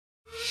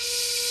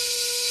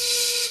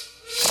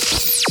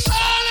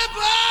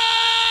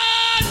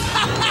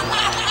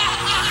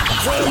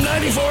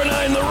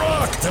94.9 The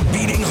Rock, the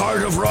beating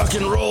heart of rock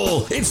and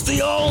roll. It's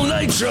the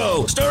all-night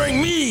show, starring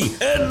me,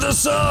 Ed the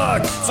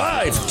Sock.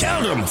 5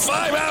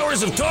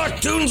 hours of talk,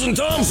 tunes, and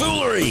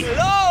tomfoolery.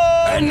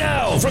 Hello! And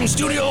now, from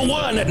Studio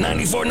 1 at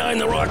 94.9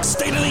 The Rock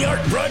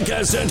state-of-the-art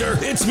broadcast center,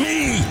 it's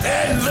me,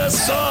 Ed the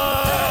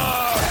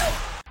Sock.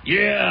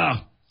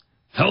 Yeah.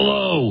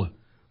 Hello.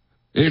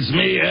 It's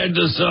me, Ed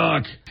the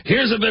Sock.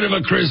 Here's a bit of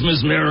a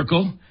Christmas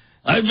miracle.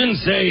 I've been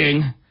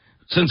saying,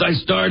 since I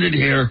started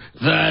here,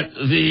 that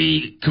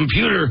the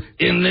computer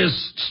in this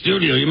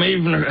studio, you may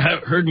even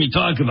have heard me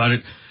talk about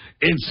it,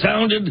 it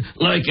sounded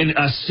like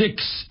a sick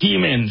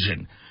steam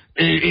engine.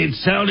 It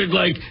sounded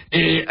like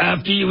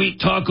after you eat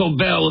Taco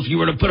Bell, if you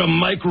were to put a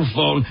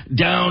microphone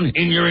down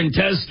in your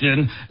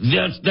intestine,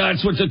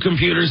 that's what the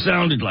computer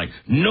sounded like.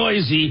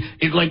 Noisy.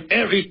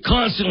 It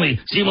constantly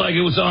seemed like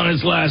it was on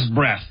its last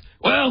breath.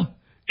 Well,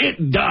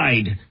 it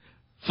died.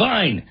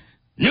 Fine.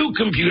 New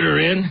computer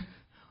in.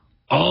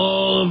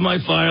 All of my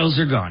files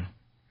are gone.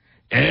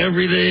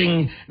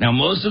 Everything. Now,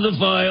 most of the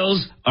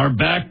files are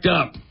backed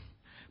up,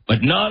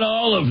 but not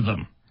all of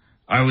them.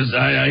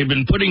 I've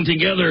been putting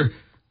together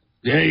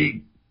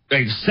a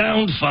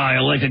sound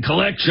file, like a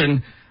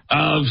collection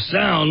of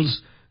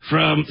sounds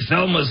from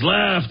Thelma's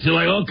Laugh to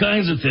like all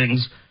kinds of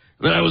things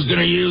that I was going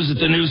to use at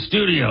the new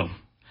studio.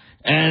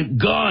 And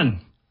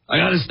gone. I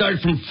got to start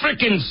from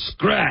frickin'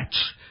 scratch.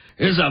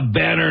 Here's a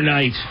banner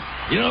night.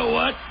 You know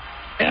what?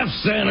 F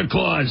Santa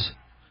Claus.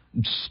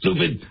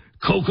 Stupid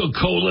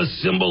Coca-Cola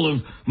symbol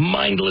of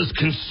mindless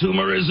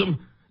consumerism.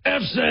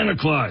 F Santa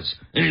Claus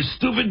and his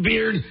stupid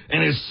beard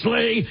and his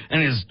sleigh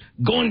and his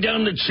going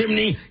down the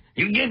chimney.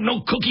 You get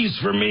no cookies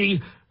for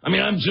me. I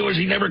mean, I'm Jewish.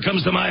 He never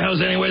comes to my house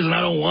anyways, and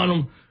I don't want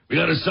him. We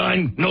got a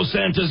sign, no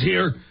Santas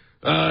here.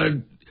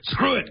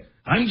 Screw it.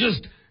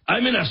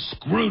 I'm in a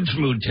Scrooge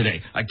mood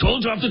today. I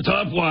told you off the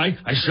top why.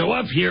 I show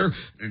up here,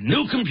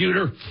 new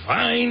computer,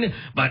 fine,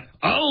 but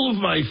all of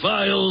my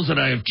files that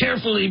I have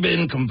carefully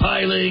been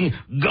compiling,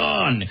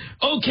 gone.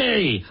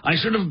 Okay, I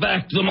should have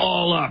backed them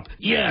all up.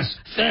 Yes,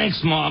 thanks,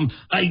 Mom.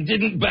 I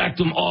didn't back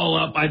them all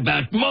up. I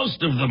backed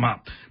most of them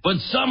up. But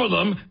some of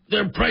them,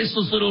 they're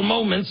priceless little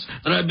moments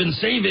that I've been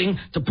saving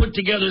to put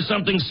together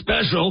something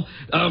special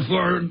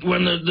for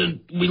when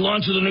we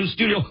launch the new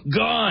studio.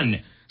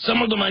 Gone.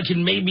 Some of them I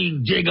can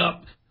maybe dig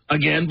up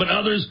again, but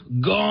others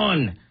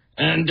gone,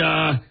 and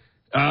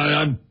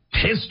I'm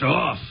pissed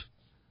off.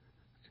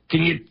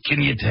 Can you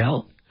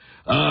tell?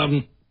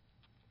 By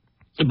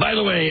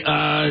the way,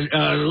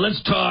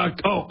 let's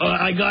talk.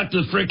 I got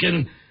the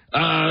frickin'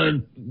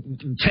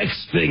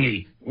 text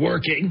thingy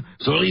working,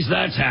 so at least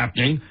that's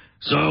happening.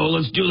 So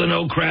let's do the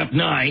no crap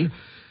 9.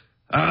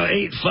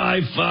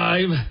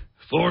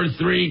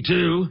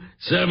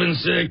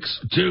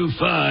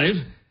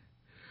 855-432-7625.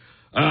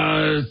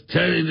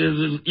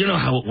 You know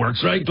how it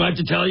works, right? Do I have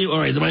to tell you? All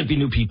right, there might be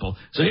new people.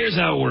 So here's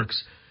how it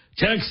works.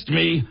 Text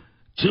me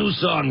 2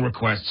 song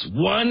requests.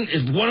 One,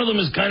 if one of them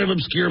is kind of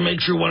obscure,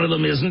 make sure one of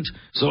them isn't,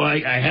 so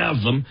I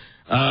have them,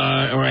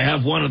 or I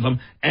have one of them,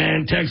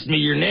 and text me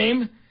your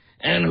name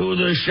and who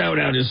the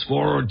shout-out is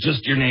for, or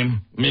just your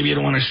name. Maybe you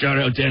don't want to shout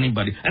out to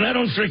anybody. And I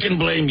don't frickin'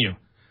 blame you.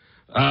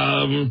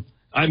 I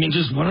mean,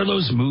 just one of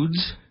those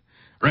moods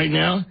right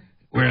now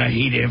where I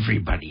hate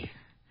everybody.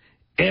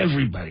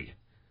 Everybody.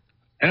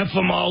 F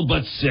them all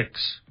but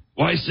 6.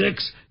 Why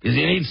 6? Because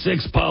you need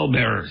 6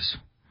 pallbearers.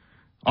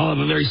 I'll have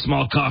a very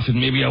small coffin.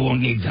 Maybe I won't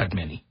need that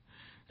many.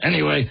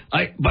 Anyway,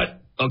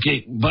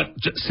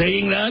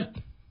 saying that,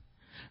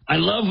 I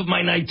love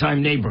my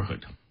nighttime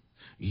neighborhood.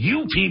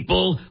 You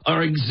people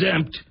are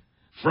exempt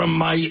from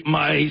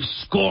my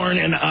scorn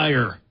and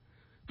ire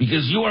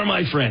because you are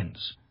my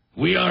friends.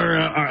 We are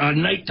a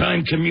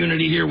nighttime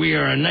community here. We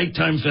are a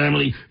nighttime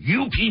family.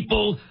 You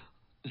people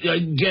get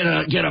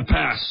a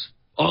pass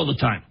all the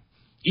time.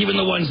 Even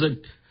the ones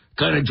that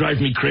kind of drive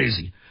me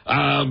crazy.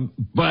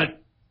 But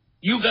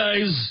you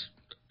guys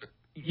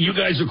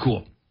are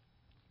cool.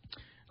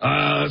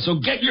 So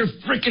get your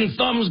frickin'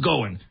 thumbs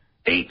going.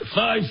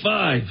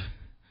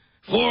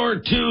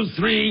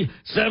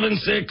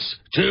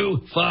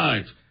 855-423-7625.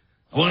 I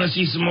want to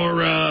see some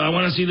more, I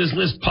want to see this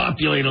list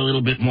populate a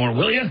little bit more,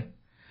 will you?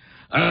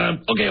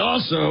 Okay,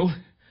 also,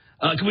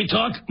 can we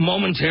talk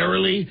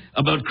momentarily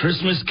about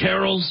Christmas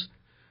carols?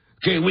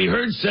 Okay, we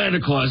heard Santa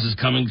Claus is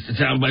Coming to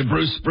Town by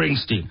Bruce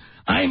Springsteen.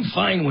 I'm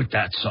fine with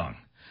that song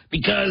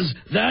because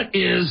that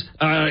is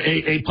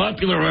a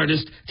popular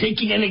artist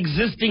taking an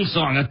existing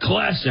song, a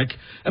classic,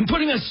 and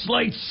putting a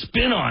slight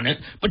spin on it,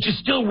 but you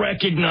still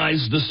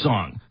recognize the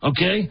song,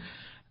 okay?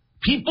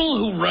 People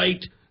who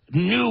write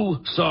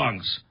new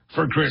songs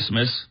for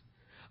Christmas,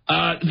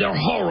 they're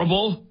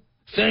horrible.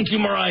 Thank you,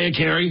 Mariah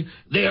Carey.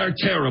 They are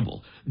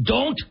terrible.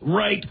 Don't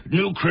write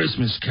new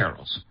Christmas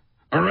carols,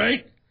 all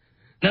right?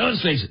 Now,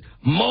 let's face it,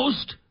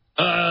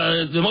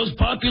 the most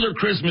popular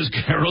Christmas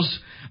carols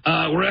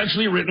were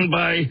actually written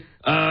by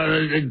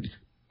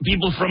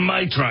people from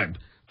my tribe,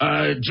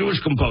 Jewish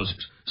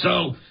composers.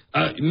 So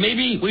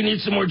maybe we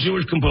need some more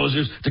Jewish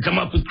composers to come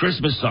up with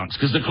Christmas songs,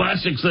 because the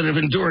classics that have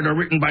endured are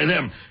written by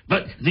them.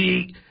 But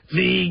the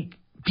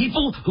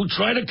people who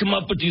try to come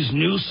up with these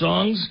new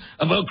songs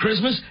about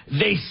Christmas,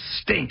 they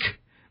stink.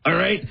 All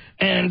right?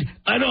 And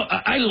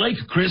I like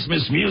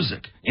Christmas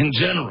music in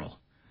general,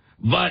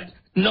 but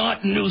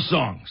not new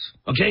songs.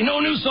 Okay? No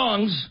new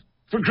songs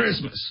for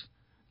Christmas.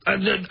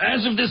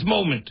 As of this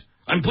moment,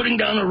 I'm putting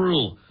down a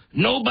rule.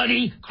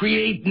 Nobody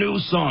create new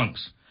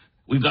songs.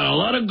 We've got a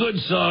lot of good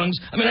songs.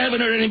 I mean, I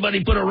haven't heard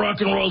anybody put a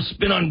rock and roll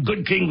spin on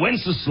Good King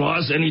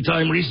Wenceslas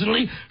anytime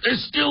recently.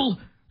 There's still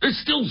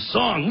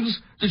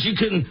songs that you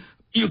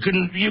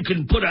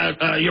can put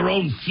your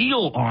own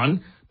feel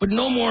on, but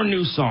no more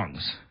new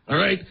songs. All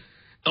right?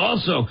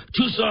 Also,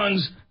 2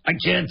 songs I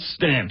can't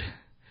stand.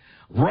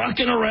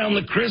 Rockin' Around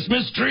the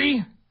Christmas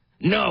Tree?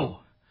 No.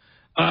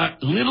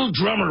 Little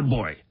Drummer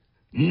Boy?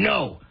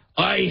 No.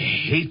 I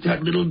hate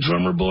that Little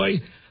Drummer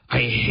Boy. I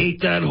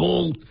hate that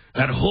whole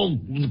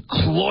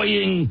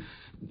cloying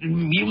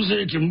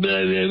music and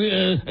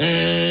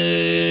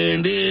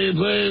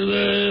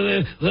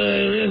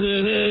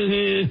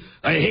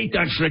I hate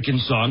that frickin'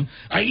 song.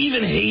 I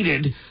even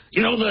hated,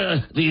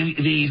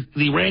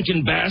 the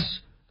Rankin Bass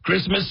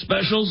Christmas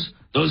specials,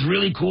 those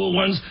really cool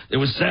ones. There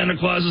was Santa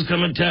Claus is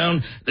Coming to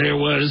Town. There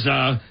was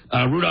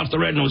Rudolph the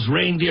Red-Nosed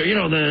Reindeer.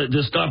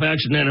 The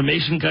stop-action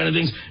animation kind of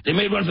things. They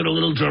made one for the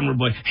Little Drummer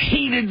Boy.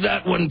 Hated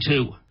that one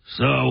too.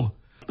 So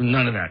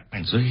none of that.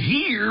 And so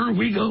here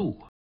we go.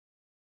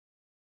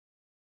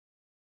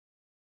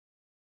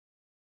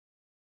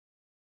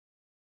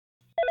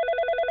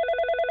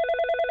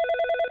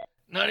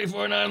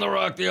 $94.9 The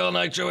Rock, the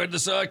all-night show. Ed the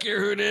Sock here.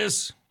 Who it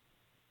is?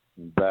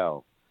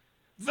 Val.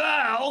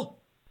 Val?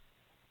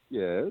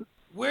 Yes?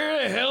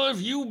 Where the hell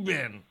have you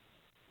been?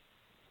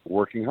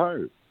 Working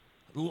hard.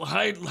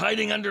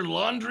 Hiding under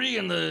laundry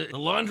in the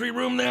laundry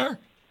room there?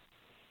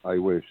 I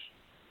wish.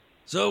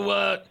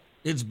 So,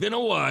 it's been a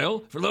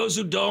while. For those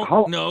who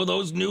don't know,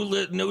 those new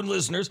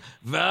listeners,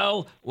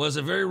 Val was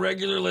a very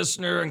regular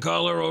listener and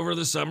caller over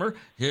the summer.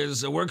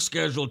 His work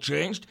schedule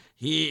changed.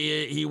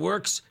 He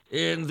works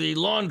in the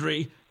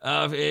laundry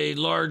of a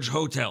large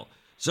hotel.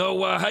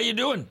 So, how you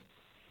doing?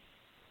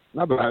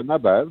 Not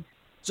bad.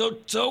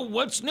 So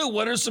what's new?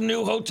 What are some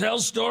new hotel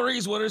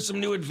stories? What are some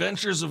new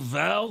adventures of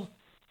Val?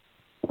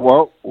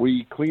 Well,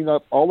 we cleaned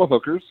up all the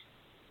hookers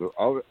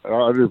out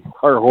of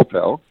our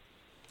hotel.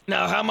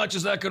 Now, how much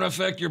is that going to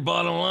affect your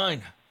bottom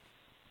line?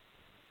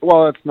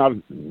 Well, it's not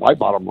my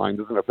bottom line.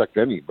 Doesn't affect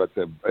any, but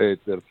it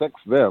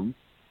affects them.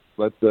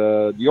 But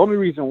the only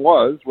reason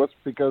was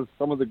because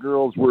some of the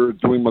girls were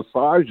doing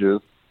massages,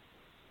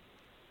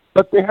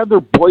 but they had their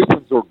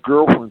boyfriends or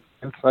girlfriends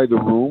inside the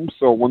room.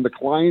 So when the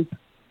client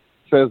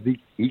says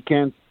he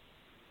can't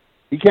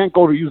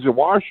go to use the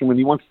washroom and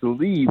he wants to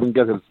leave and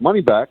get his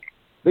money back,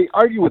 they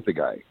argue with the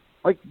guy.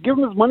 Like, give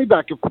him his money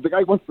back if the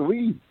guy wants to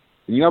leave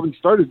and you haven't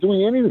started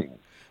doing anything.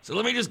 So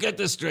let me just get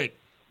this straight.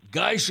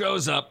 Guy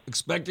shows up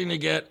expecting to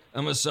get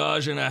a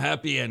massage and a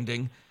happy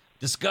ending,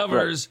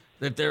 discovers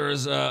that there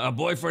is a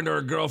boyfriend or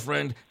a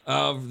girlfriend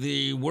of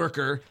the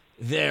worker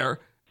there.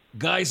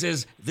 Guy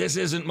says, "This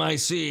isn't my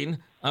scene.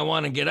 I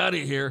want to get out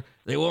of here."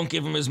 They won't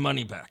give him his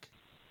money back.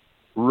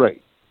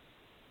 Right.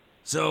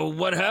 So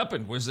what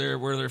happened? Were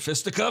there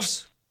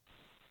fisticuffs?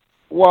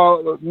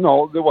 Well,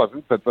 no, there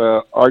wasn't. But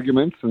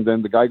arguments, and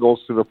then the guy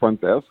goes to the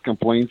front desk,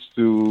 complains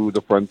to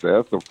the front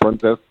desk. The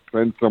front desk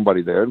sends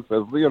somebody there and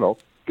says,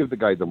 give the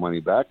guy the money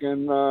back,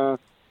 and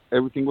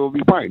everything will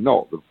be fine.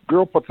 No, the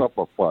girl puts up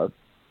a fuss.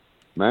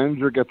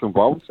 Manager gets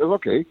involved and says,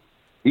 okay,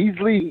 he's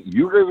leaving.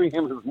 You're giving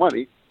him his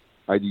money.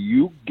 Either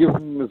you give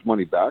him his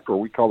money back, or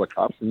we call the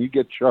cops, and you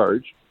get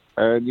charged,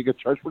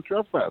 for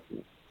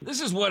trespassing.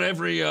 This is what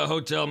every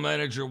hotel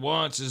manager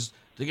wants, is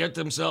to get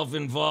themselves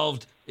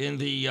involved in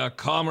the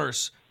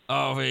commerce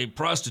of a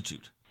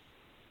prostitute.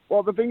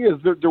 Well, the thing is,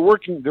 they're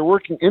working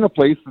in a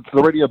place that's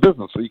already a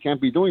business, so you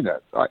can't be doing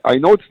that. I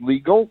know it's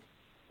legal.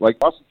 Like,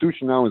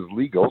 prostitution now is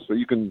legal, so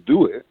you can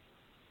do it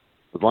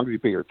as long as you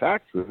pay your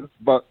taxes.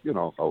 But you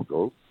know how it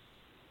goes.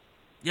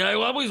 Yeah, I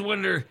always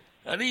wonder,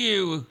 how do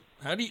you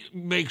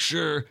make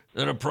sure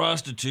that a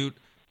prostitute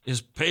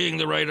is paying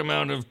the right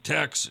amount of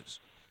taxes?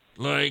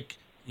 Like,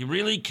 you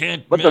really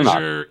can't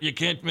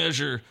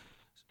measure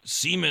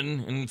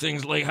semen and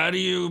things. Like, how do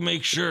you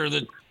make sure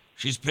that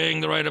she's paying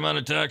the right amount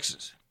of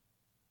taxes?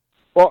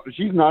 Well,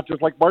 she's not,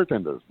 just like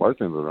bartenders.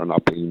 Bartenders are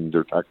not paying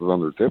their taxes on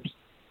their tips.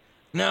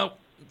 Now,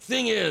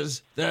 thing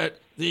is that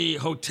the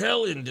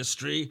hotel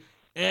industry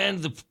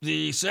and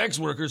the sex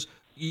workers,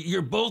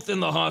 you're both in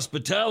the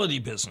hospitality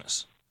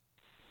business.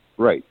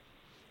 Right.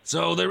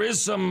 So there is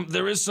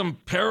some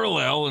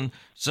parallel and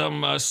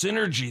some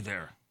synergy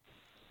there.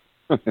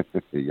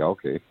 Yeah,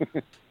 okay.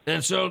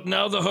 And so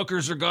now the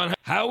hookers are gone.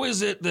 How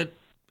is it that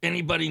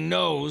anybody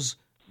knows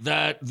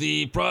that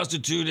the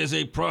prostitute is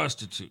a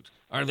prostitute?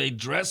 Are they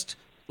dressed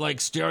like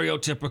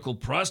stereotypical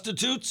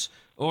prostitutes,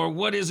 or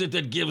what is it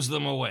that gives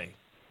them away?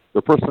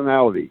 Their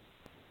personality.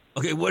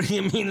 Okay, what do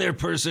you mean their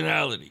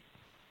personality?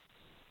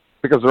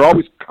 Because they're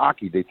always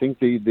cocky. They think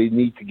they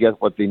need to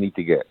get what they need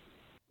to get.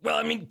 Well,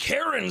 I mean,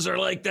 Karens are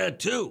like that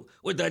too,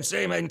 with that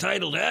same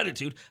entitled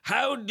attitude.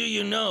 How do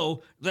you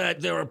know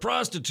that they're a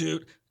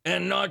prostitute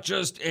and not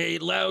just a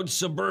loud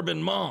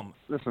suburban mom.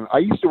 Listen, I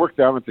used to work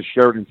down at the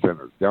Sheridan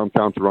Center,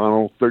 downtown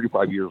Toronto,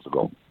 35 years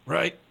ago.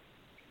 Right.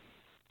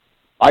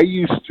 I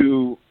used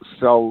to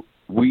sell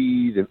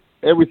weed and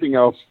everything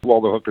else to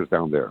all the hookers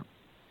down there.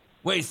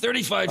 Wait,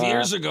 35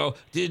 years ago,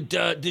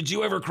 did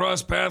you ever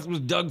cross paths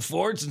with Doug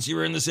Ford since you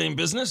were in the same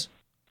business?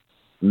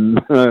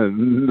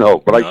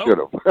 No, but I should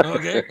have.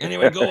 Okay,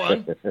 anyway, go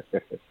on.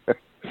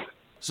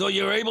 So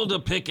you're able to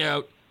pick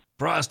out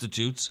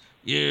prostitutes.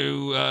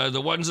 You,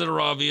 the ones that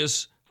are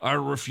obvious are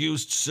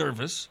refused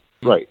service.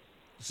 Right.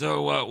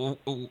 So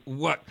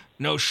what?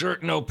 No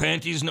shirt, no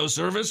panties, no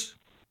service?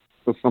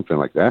 Something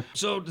like that.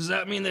 So does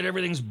that mean that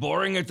everything's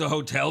boring at the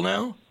hotel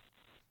now?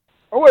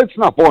 Oh, it's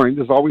not boring.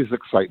 There's always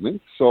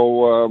excitement.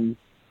 So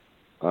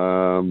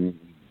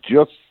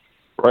just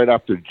right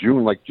after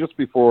June, like just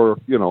before,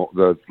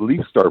 the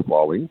leaves start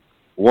falling,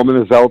 a woman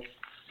is out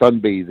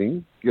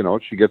sunbathing.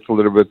 She gets a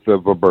little bit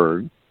of a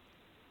burn.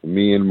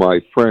 Me and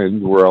my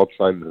friend were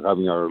outside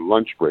having our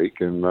lunch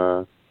break, and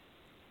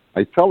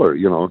I tell her,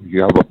 you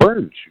have a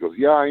burn. She goes,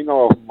 yeah, I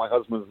know. My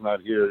husband's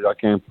not here. I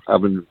can't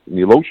have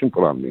any lotion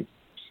put on me.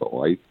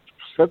 So I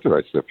said to her,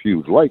 I said, if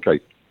you'd like,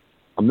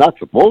 I'm not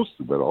supposed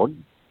to, but I'll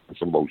put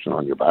some lotion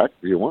on your back.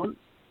 Do you want it?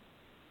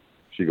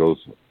 She goes,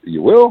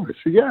 you will? I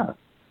said, yeah.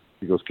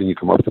 She goes, can you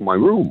come up to my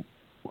room?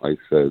 I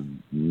said,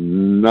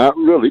 not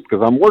really,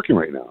 because I'm working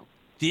right now.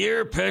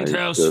 Dear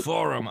Penthouse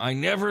Forum, I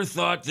never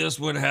thought this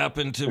would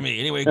happen to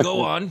me. Anyway,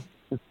 go on.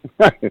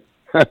 So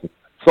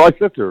I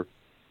said to her,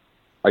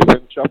 I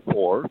finish up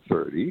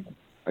 4:30.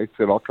 I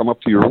said, I'll come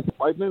up to your room for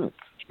 5 minutes.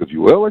 She goes,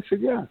 you will? I said,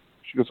 yeah.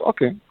 She goes,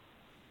 okay.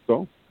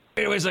 So.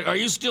 Anyways, are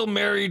you still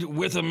married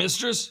with a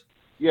mistress?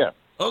 Yeah.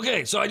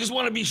 Okay, so I just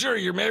want to be sure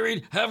you're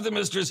married, have the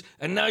mistress,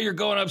 and now you're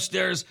going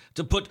upstairs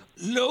to put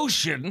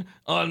lotion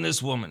on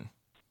this woman.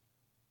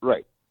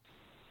 Right.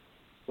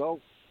 So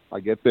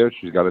I get there.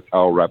 She's got a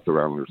towel wrapped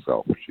around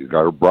herself. She's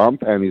got her bra and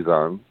panties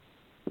on,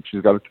 and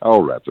she's got a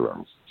towel wrapped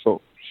around.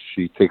 So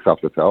she takes off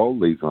the towel,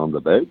 lays it on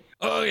the bed.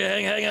 Oh, yeah,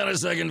 hang on a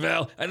second,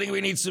 Val. I think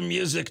we need some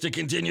music to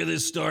continue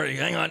this story.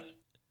 Hang on.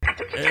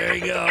 There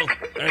you go. All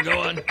right, go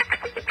on.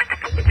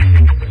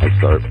 I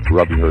start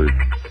rubbing her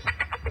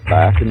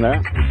back and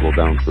that. We go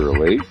down to her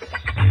legs,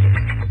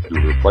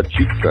 to her butt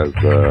cheeks, as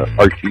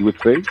RT would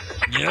say.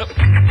 Yep.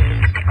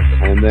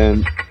 And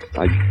then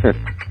I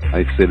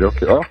said,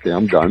 okay,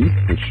 I'm done.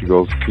 And she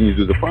goes, can you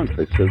do the front?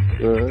 I said,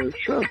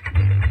 sure.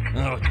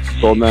 Oh,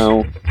 geez. So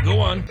now... Go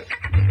on.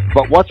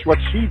 But watch what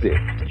she did.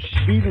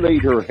 She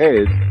laid her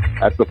head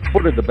at the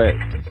foot of the bed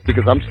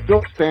because I'm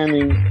still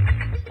standing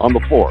on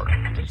the floor.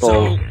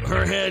 So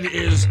her head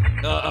is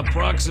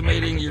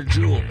approximating your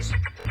jewels.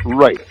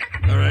 Right.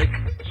 All right.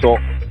 So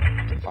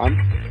I'm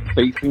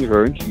facing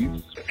her and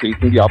she's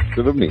facing the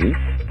opposite of me.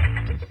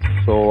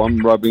 So I'm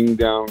rubbing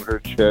down her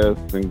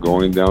chest and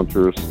going down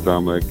to her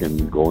stomach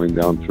and going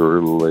down to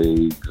her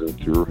legs and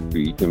to her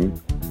feet. And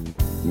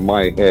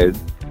my head,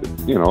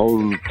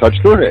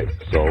 touched her head.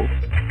 So.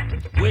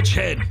 Which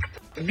head?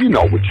 You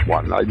know which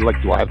one.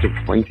 Do I have to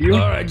explain to you?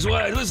 All right. So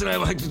listen,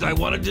 I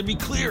wanted to be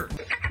clear.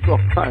 So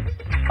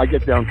I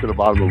get down to the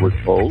bottom of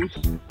her toes.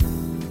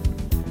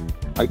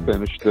 I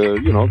finish the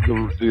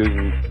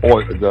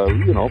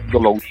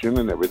lotion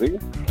and everything.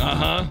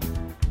 Uh-huh.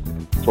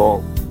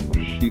 So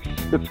she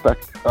sits back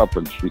up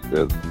and she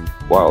says,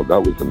 wow,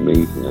 that was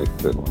amazing. I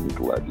said, well, I'm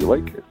glad you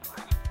like it.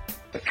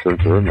 I turn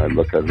to her and I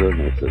look at her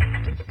and I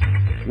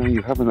said, no,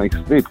 you have a nice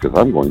day because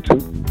I'm going to.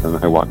 And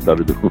I walked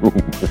out of the room.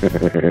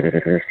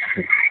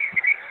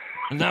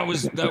 And that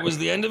was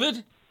the end of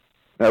it?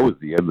 That was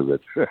the end of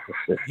it.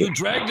 You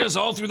dragged us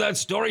all through that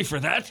story for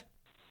that?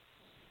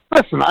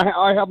 Listen,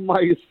 I have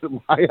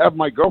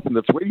my girlfriend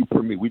that's waiting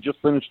for me. We just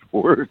finished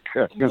work.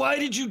 Why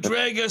did you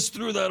drag us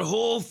through that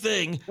whole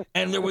thing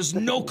and there was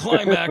no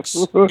climax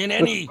in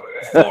any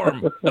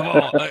form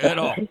at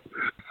all?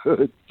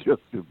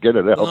 Just to get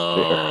it out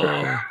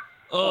there.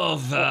 Oh,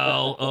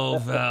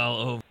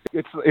 Val.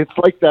 It's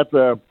like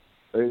that.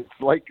 It's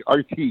like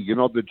RT,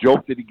 the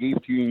joke that he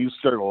gave to you, and you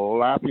started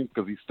laughing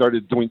because he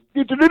started doing.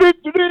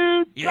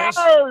 Yes.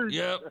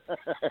 Yep.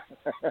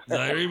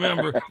 I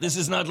remember. This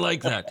is not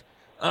like that.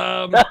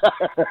 All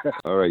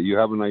right. You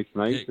have a nice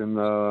night, and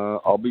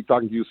I'll be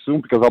talking to you soon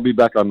because I'll be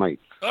back on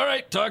night. All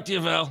right. Talk to you,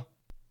 Val.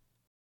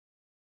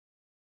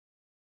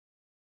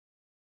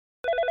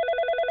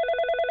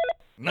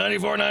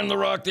 $94.9 The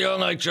Rock, the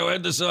all-night show.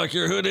 Ed the Sock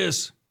here. Who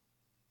dis?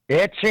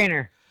 It's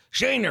Shaner.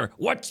 Shaner,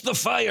 what's the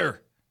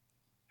fire?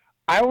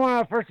 I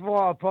want to, first of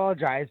all,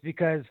 apologize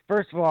because,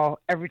 first of all,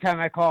 every time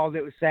I called,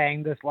 it was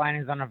saying this line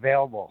is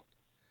unavailable.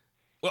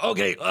 Well,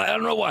 okay, I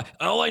don't know why.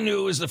 All I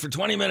knew is that for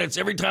 20 minutes,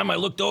 every time I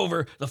looked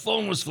over, the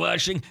phone was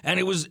flashing, and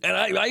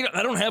I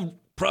don't have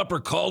proper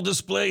call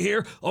display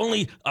here.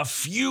 Only a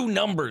few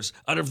numbers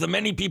out of the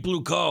many people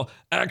who call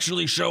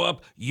actually show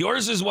up.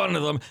 Yours is one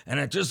of them, and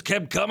it just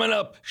kept coming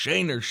up.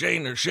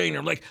 Shaner.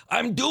 I'm like,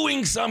 I'm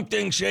doing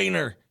something,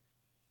 Shaner.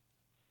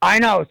 I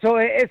know. So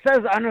it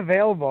says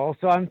unavailable,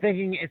 so I'm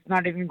thinking it's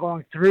not even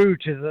going through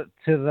to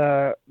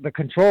the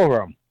control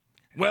room.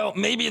 Well,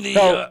 maybe the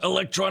So-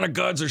 electronic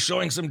gods are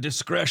showing some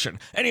discretion.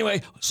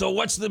 Anyway, so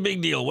what's the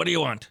big deal? What do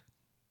you want?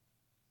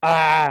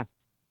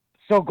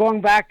 So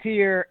going back to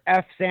your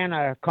F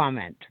Santa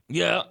comment,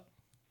 Yeah.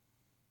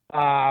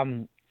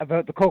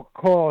 about the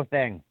Coca-Cola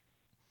thing.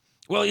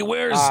 Well, he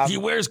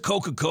wears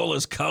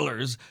Coca-Cola's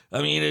colors.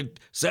 I mean,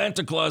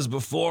 Santa Claus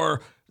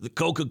before the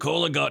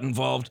Coca-Cola got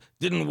involved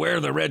didn't wear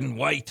the red and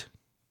white.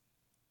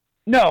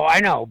 No, I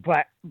know,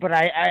 but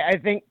I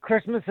think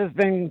Christmas has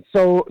been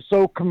so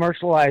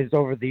commercialized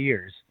over the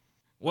years.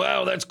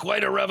 Wow, that's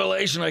quite a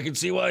revelation. I can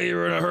see why you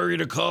were in a hurry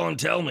to call and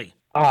tell me.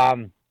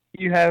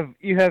 You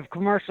have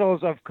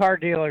commercials of car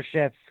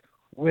dealerships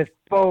with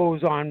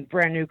bows on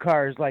brand new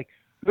cars. Like,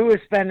 who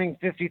is spending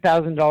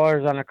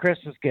 $50,000 on a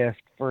Christmas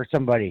gift for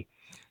somebody?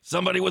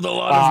 Somebody with a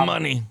lot of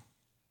money.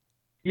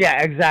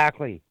 Yeah,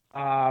 exactly.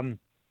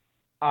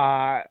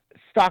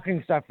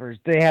 Stocking stuffers.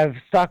 They have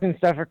stocking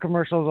stuffer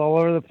commercials all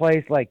over the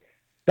place, like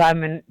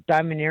diamond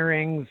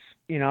earrings.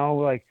 You know,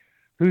 like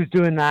who's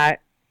doing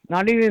that?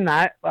 Not even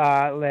that.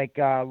 Like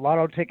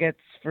lotto tickets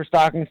for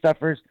stocking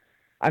stuffers.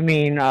 I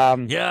mean,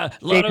 yeah,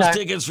 lotto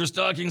tickets for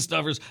stocking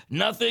stuffers.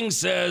 Nothing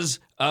says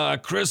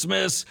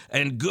Christmas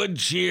and good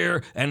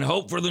cheer and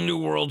hope for the new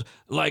world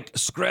like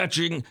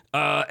scratching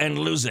and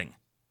losing.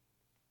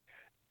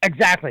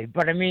 Exactly,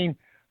 but I mean,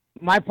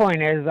 my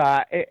point is,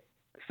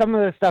 some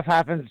of this stuff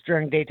happens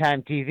during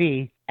daytime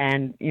TV,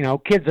 and you know,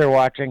 kids are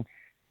watching.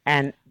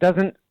 And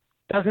doesn't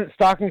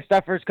stocking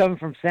stuffers come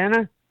from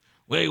Santa?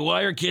 Wait,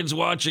 why are kids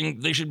watching?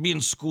 They should be in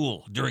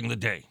school during the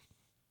day.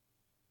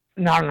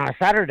 Not on a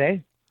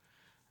Saturday.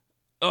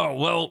 Oh,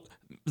 well,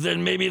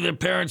 then maybe the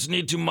parents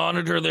need to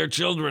monitor their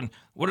children.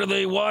 What are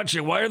they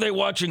watching? Why are they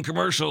watching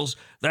commercials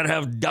that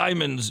have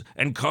diamonds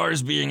and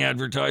cars being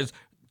advertised?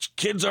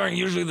 Kids aren't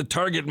usually the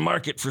target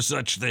market for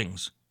such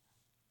things.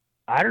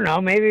 I don't know.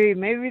 Maybe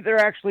they're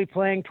actually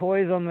playing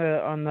toys on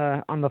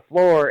the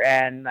floor,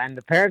 and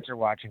the parents are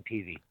watching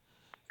TV.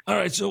 All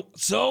right, so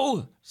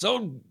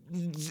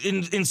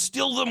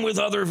instill them with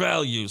other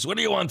values. What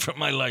do you want from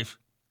my life?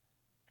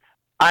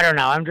 I don't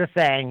know. I'm just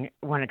saying,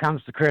 when it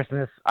comes to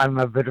Christmas, I'm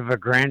a bit of a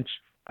Grinch.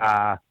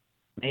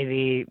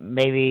 Maybe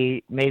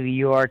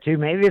you are too.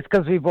 Maybe it's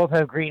because we both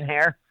have green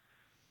hair.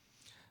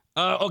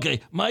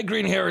 Okay, my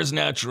green hair is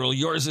natural.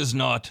 Yours is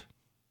not.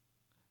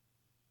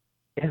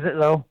 Is it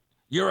though?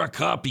 You're a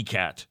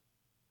copycat.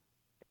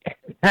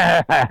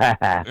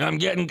 I'm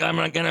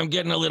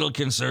getting a little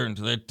concerned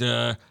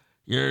that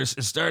you're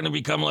starting to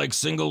become like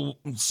single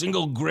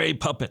gray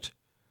puppet.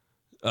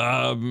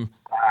 I'm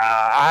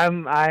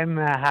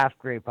a half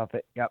gray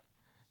puppet. Yep.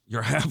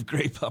 You're half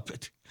gray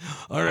puppet.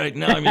 All right,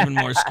 now I'm even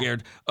more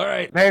scared. All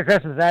right. Merry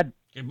Christmas, Ed.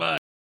 Goodbye.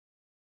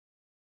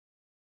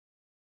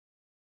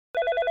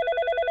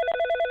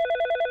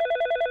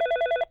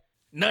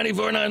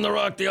 $94.9 The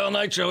Rock, the All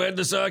Night Show. Ed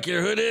the Sock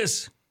here. Who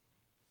dis?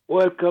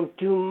 Welcome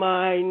to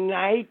my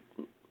night.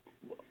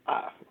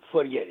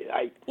 Forget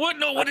it. What?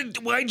 No.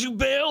 Why'd you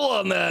bail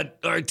on that,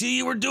 RT?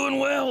 You were doing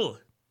well.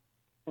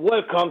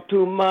 Welcome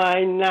to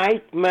my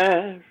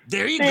nightmare.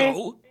 There you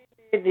go.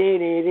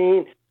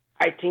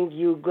 I think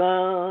you're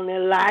gonna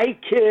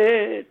like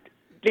it.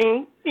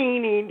 Ding,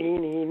 ding, ding,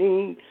 ding, ding,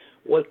 ding.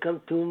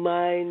 Welcome to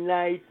my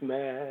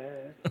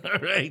nightmare. All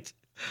right.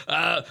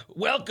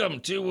 Welcome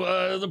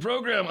to the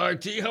program,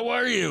 RT. How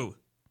are you?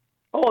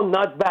 Oh,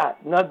 not bad,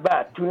 not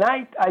bad.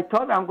 Tonight, I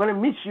thought I'm going to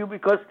miss you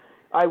because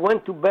I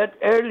went to bed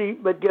early,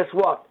 but guess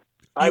what?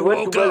 I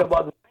went to bed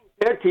about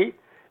 9:30,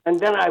 and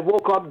then I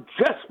woke up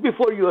just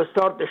before you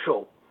start the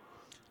show.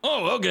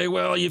 Oh, okay.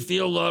 Well, you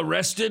feel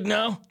rested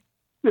now?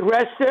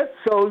 Rested,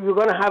 so you're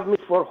going to have me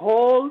for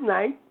whole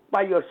night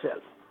by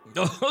yourself.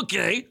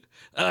 Okay.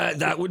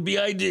 That would be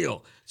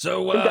ideal.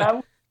 So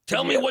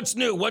tell me what's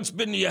new.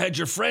 You had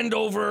your friend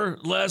over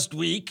last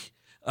week.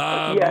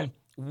 Yes.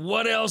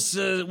 What else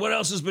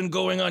has been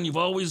going on? You've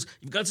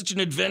got such an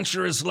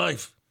adventurous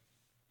life.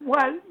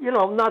 Well,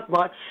 not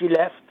much. She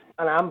left,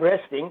 and I'm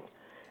resting.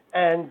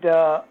 And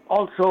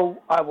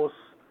also, I was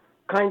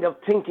kind of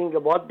thinking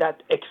about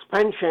that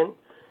expansion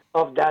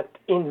of that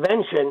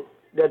invention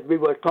that we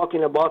were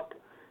talking about,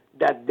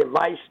 that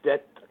device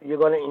that you're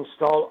going to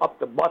install up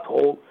the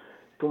butthole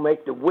to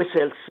make the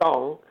whistle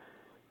sound,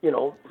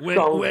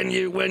 When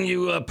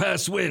you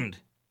pass wind.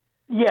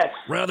 Yes.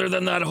 Rather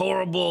than that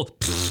horrible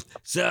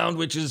sound,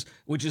 which is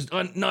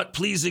not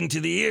pleasing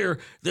to the ear,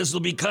 this will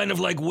be kind of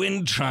like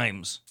wind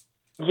chimes.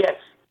 Yes.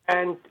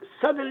 And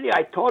suddenly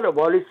I thought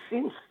about it,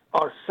 since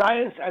our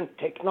science and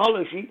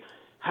technology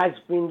has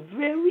been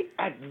very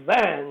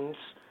advanced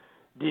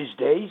these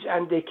days,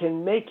 and they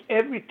can make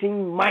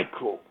everything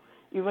micro,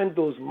 even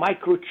those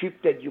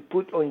microchips that you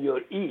put on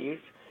your ears,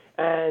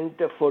 and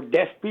for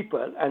deaf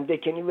people, and they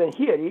can even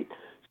hear it.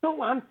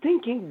 So I'm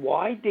thinking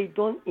why they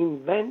don't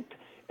invent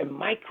a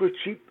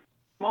microchip,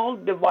 small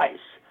device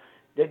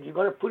that you're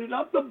going to put it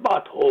up the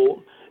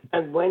butthole,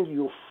 and when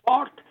you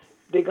fart,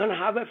 they're going to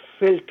have a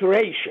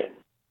filtration.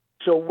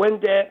 So when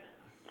the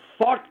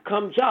fart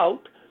comes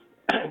out,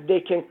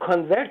 they can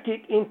convert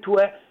it into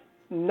a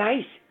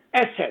nice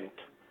essence.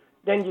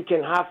 Then you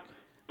can have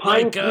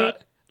pine tree.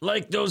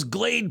 like those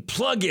Glade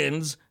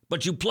plug-ins,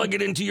 but you plug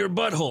it into your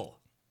butthole.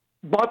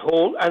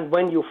 Butthole, and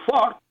when you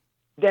fart,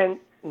 then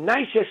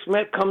nicer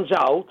smell comes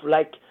out,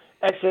 like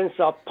essence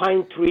of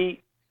pine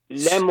tree,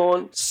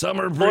 lemon,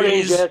 summer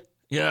breeze. oranges.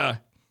 Yeah.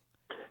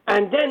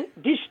 And then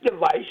this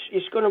device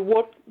is going to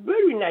work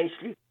very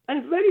nicely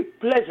and very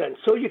pleasant,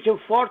 so you can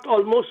fart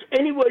almost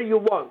anywhere you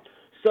want.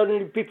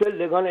 Suddenly people,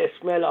 they're going to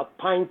smell of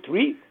pine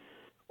tree,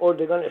 or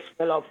they're going to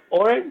smell of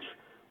orange,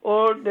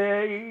 or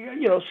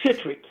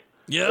citric.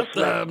 Yep.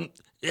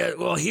 Yeah.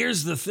 Well,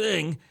 here's the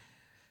thing.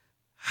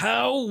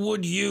 How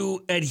would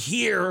you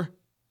adhere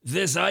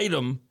this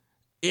item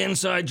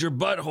inside your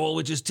butthole,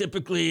 which is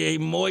typically a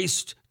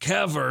moist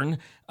cavern?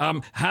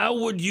 How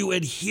would you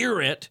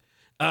adhere it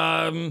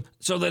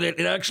so that it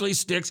actually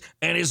sticks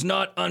and is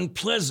not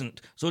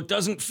unpleasant, so it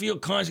doesn't feel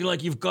constantly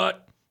like you've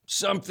got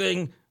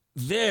something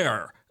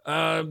there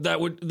that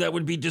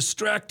would be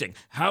distracting?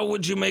 How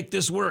would you make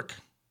this work?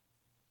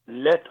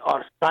 Let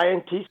our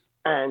scientists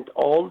and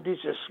all these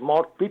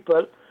smart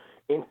people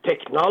in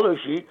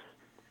technology,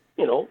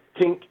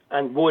 think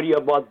and worry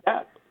about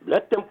that.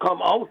 Let them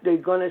come out. They're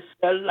going to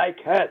sell like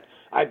hell.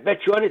 I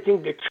bet you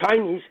anything the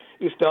Chinese,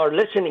 if they are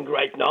listening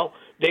right now,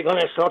 they're going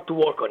to start to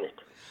work on it.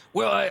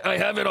 Well, I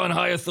have it on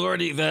high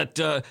authority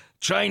that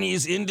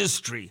Chinese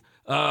industry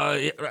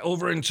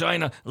over in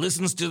China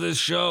listens to this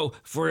show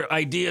for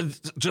ideas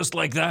just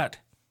like that.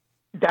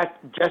 That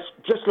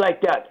just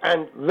like that.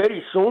 And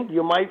very soon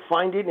you might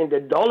find it in the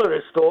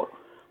dollar store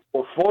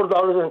for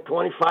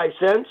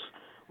 $4.25,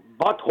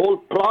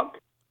 butthole plug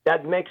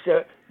that makes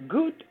a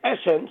good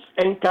essence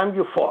anytime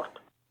you fart.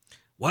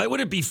 Why would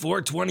it be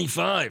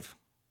 $4.25?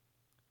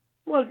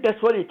 Well,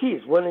 that's what it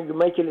is. When you're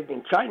making it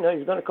in China,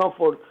 it's going to come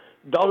for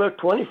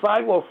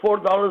 $1.25 or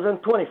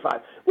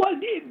 $4.25. Well,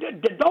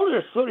 the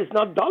dollar store is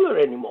not dollar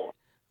anymore.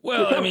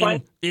 Well, I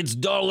mean, it's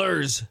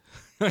dollars,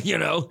 but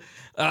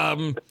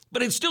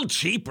it's still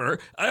cheaper.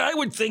 I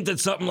would think that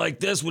something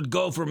like this would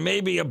go for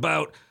maybe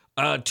about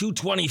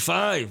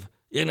 $2.25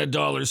 in a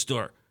dollar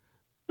store.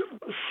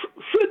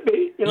 Should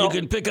be, You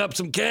can pick up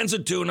some cans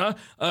of tuna,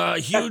 a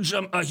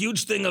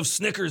huge thing of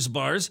Snickers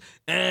bars,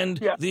 and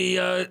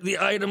the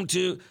item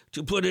to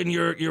put in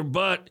your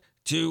butt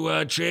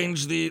to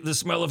change the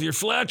smell of your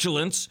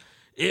flatulence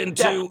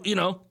into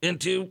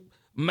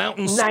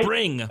Mountain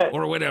Spring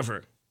or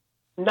whatever.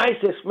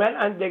 Nicer smell,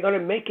 and they're going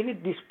to make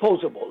it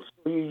disposable.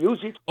 So you use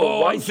it.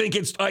 I think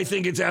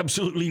it's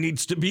absolutely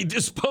needs to be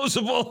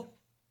disposable.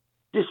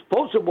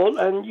 Disposable,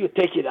 and you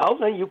take it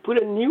out and you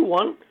put a new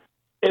one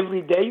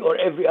every day or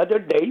every other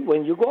day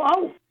when you go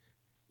out.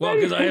 Well,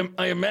 because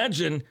I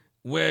imagine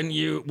when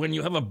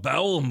you have a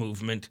bowel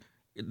movement,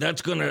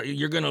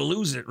 you're gonna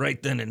lose it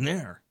right then and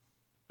there.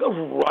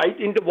 Right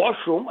in the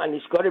washroom, and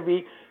it's got to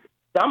be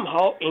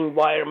somehow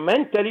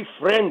environmentally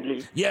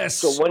friendly. Yes.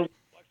 So when you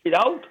wash it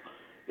out,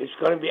 it's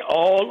going to be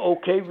all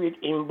okay with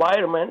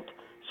environment.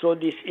 So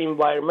these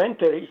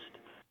environmentalists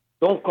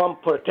don't come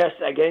protest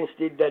against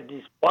it that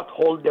this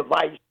butthole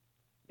device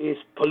is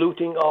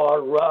polluting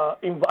our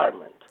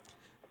environment.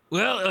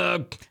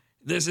 Well,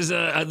 this is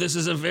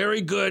a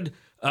very good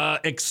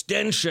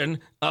extension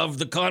of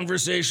the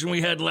conversation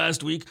we had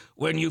last week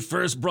when you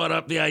first brought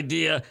up the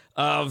idea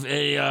of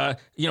a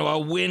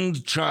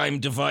wind chime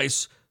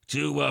device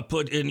to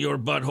put in your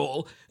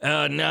butthole.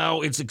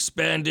 Now it's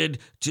expanded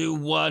to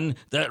one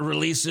that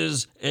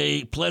releases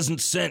a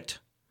pleasant scent.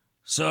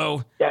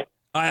 So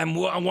I'm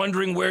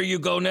wondering where you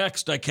go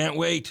next. I can't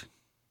wait.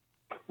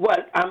 Well,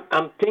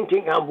 I'm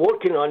thinking, I'm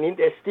working on it.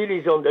 It still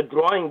is on the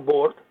drawing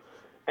board,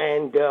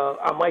 and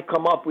I might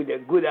come up with a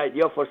good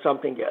idea for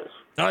something else.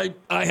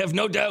 I have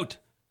no doubt.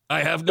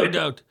 I have no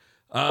doubt.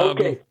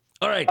 Okay.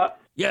 All right.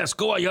 Yes,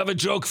 go on. You have a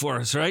joke for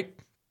us, right?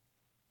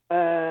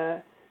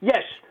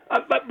 Yes.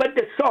 But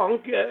the song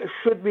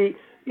should be,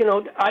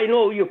 I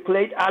know you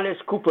played Alice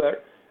Cooper,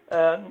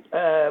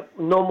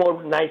 No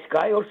More Nice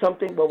Guy or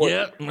something. But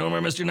No More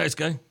Mr. Nice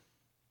Guy.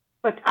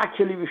 But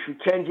actually we should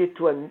change it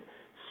to a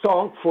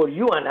song for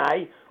you and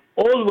I,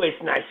 Always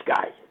Nice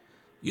Guy.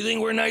 You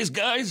think we're nice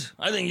guys?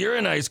 I think you're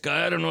a nice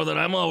guy. I don't know that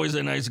I'm always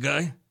a nice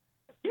guy.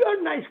 You're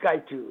a nice guy,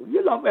 too.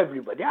 You love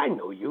everybody. I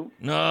know you.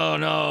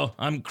 No,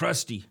 I'm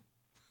crusty.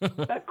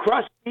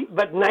 Crusty,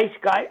 but nice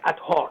guy at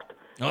heart.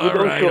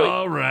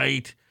 All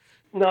right.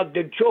 Now,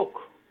 the joke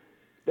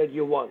that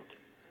you want.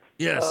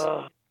 Yes.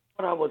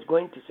 What I was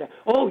going to say.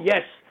 Oh,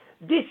 yes.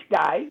 This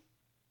guy,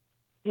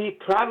 he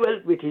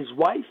traveled with his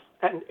wife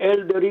and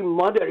elderly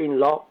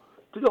mother-in-law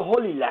to the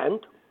Holy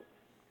Land.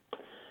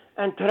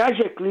 And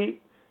tragically,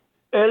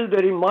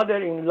 elderly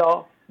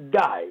mother-in-law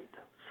died.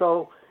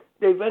 So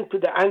they went to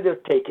the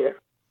undertaker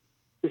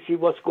to see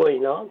what's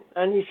going on.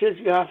 And he says,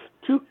 you have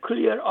two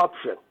clear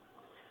options.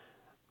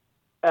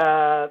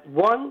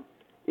 One,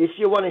 if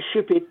you want to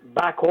ship it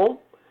back home,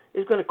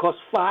 it's going to cost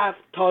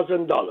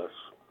 $5,000.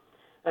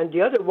 And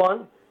the other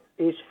one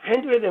is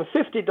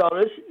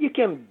 $150. You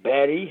can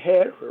bury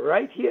her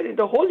right here in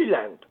the Holy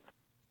Land.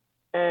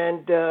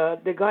 And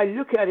the guy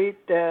look at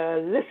it,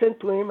 listen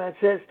to him, and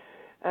says,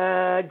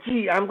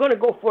 I'm going to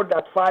go for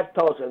that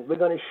 $5,000. We're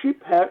going to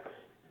ship her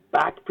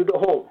back to the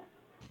home.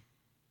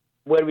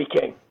 where we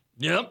came.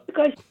 Yep. The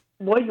guy said,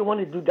 what do you want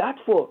to do that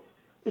for?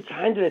 It's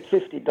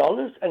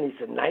 $150, and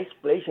it's a nice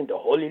place in the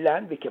Holy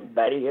Land. We can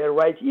bury her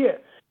right here.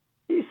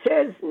 He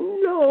says,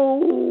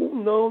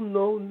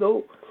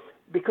 no,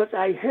 because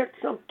I heard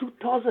some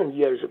 2,000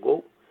 years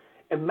ago,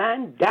 a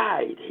man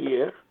died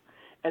here,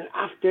 and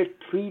after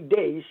 3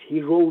 days,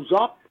 he rose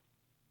up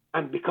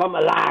and become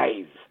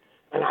alive,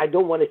 and I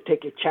don't want to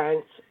take a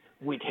chance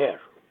with her.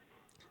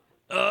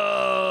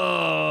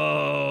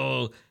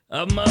 Oh,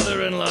 a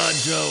mother-in-law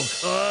joke.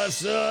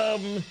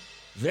 Awesome.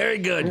 Very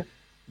good.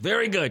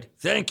 Very good.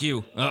 Thank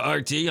you,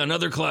 RT.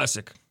 Another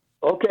classic.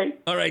 Okay.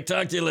 All right,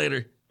 talk to you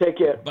later. Take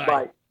care. Bye.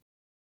 Bye.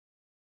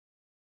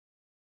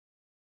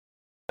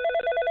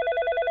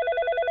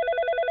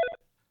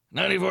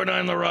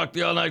 94.9 The Rock,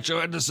 the all-night show.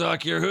 Ed the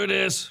Sock here. Who it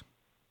is?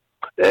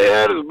 Hey,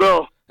 Ed, it's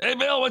Bill. Hey,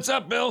 Bill. What's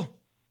up, Bill?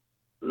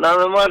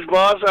 Nothing much,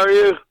 boss. How are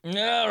you?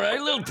 All right.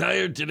 A little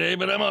tired today,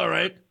 but I'm all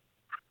right.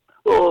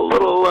 A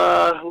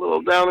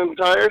little down and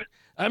tired.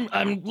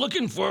 I'm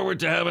looking forward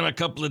to having a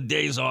couple of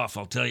days off,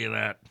 I'll tell you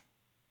that.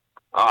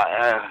 Oh,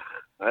 yeah.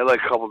 I like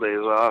a couple days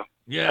off.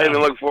 Yeah. I even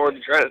look forward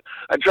to trying.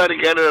 I try to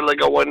get it like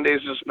a 1-day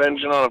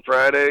suspension on a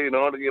Friday,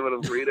 to give it a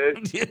 3-day.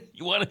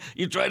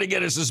 You try to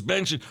get a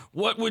suspension.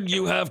 What would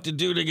you have to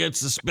do to get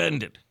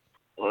suspended?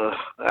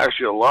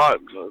 Actually, a lot.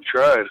 I've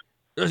tried.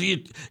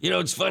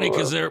 It's funny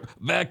because they're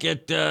back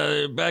in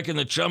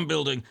the Chum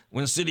building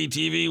when City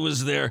TV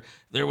was there.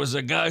 There was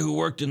a guy who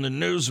worked in the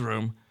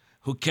newsroom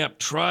who kept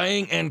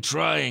trying and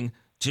trying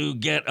to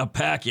get a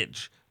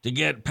package, to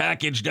get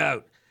packaged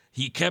out.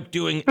 He kept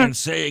doing and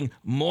saying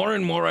more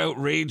and more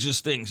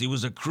outrageous things. He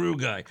was a crew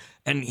guy,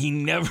 and he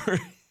never,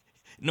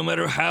 no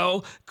matter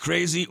how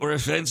crazy or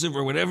offensive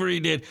or whatever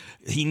he did,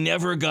 he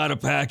never got a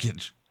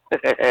package.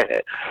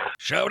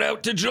 Shout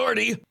out to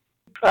Jordy.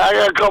 I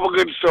got a couple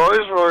good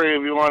stories for you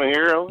if you want to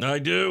hear them. I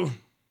do.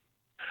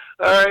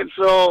 All right,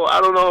 so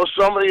I don't know.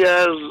 Somebody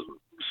has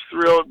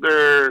threw out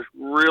their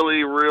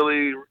really,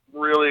 really,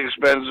 really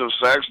expensive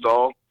sex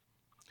doll.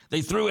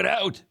 They threw it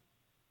out.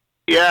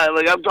 Yeah,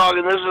 I'm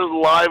talking. This is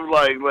live.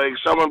 Like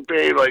someone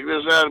paid.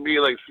 This had to be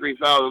like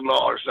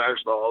 $3,000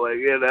 sex doll.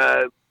 It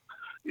had.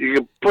 You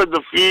can put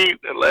the feet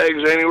and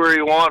legs anywhere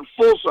you want,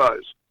 full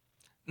size.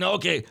 No,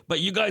 okay, but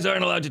you guys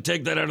aren't allowed to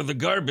take that out of the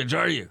garbage,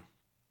 are you?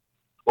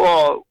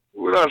 Well,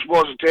 we're not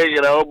supposed to take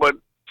it out, but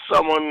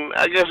someone,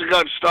 I guess it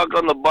got stuck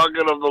on the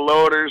bucket of the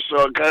loader,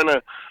 so it kind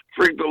of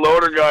freaked the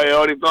loader guy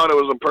out. He thought it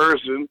was a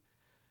person.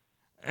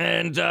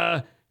 And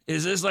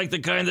is this like the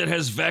kind that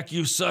has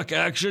vacuum suck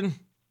action?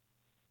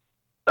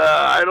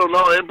 I don't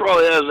know. It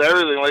probably has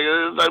everything.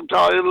 I'm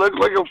telling you, it looks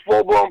like a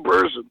full-blown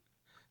person.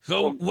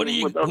 So what are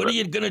you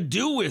gonna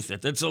do with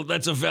it? That's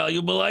a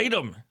valuable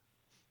item.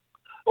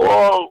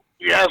 Well,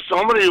 yeah,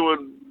 somebody would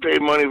pay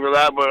money for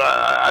that, but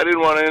I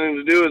didn't want anything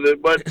to do with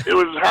it. But it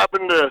was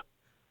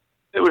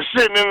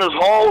sitting in this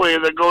hallway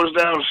that goes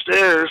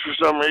downstairs for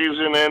some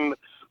reason, and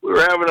we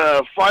were having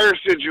a fire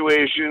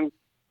situation.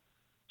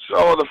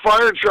 So the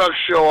fire trucks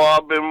show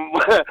up, and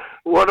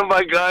one of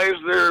my guys,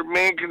 their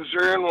main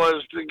concern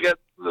was to get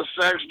the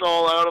sex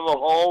doll out of the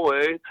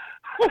hallway.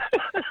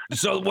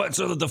 So what?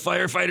 So that the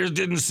firefighters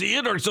didn't see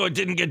it, or so it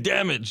didn't get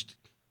damaged?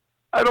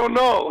 I don't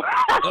know.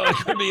 It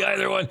could be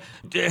either one.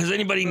 Has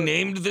anybody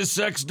named this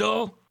sex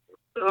doll?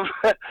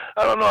 I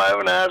don't know. I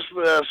haven't asked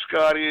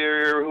Scotty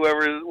or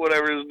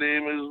whatever his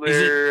name is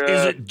there.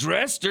 Is it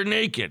dressed or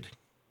naked?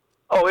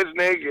 Oh, it's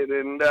naked,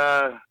 and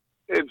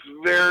it's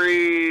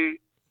very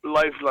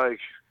lifelike.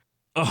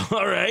 Oh,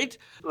 all right.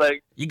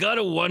 You got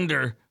to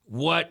wonder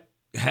what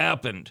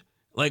happened.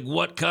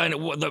 What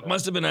that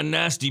must have been a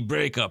nasty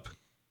breakup.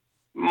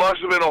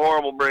 Must have been a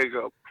horrible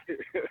breakup.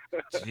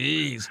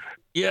 Jeez.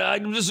 Yeah,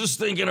 I'm just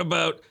thinking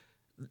about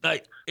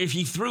if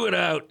he threw it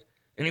out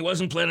and he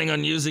wasn't planning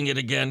on using it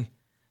again,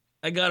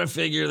 I got to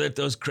figure that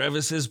those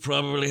crevices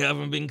probably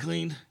haven't been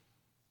cleaned.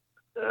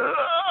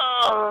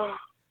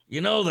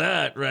 You know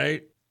that,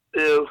 right?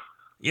 Ew.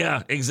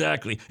 Yeah,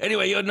 exactly.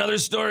 Anyway, you had another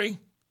story?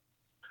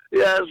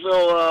 Yeah,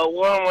 so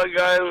one of my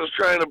guys was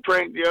trying to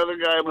prank the other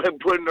guy by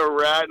putting a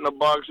rat in a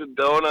box of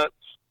donuts.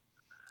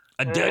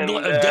 A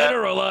dead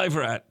or alive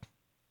rat?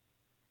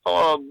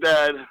 Oh,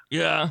 dead.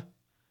 Yeah.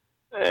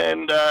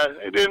 And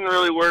it didn't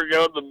really work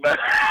out the best.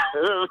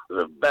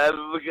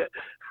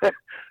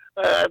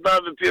 I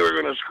thought the two were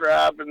going to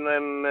scrap, and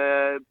then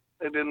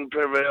it didn't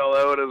prevail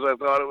out as I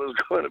thought it was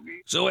going to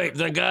be. So wait,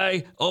 the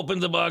guy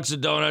opened the box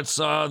of donuts,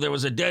 saw there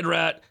was a dead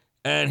rat,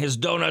 and his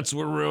donuts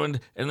were ruined,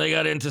 and they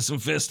got into some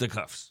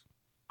fisticuffs.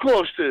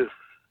 Close to.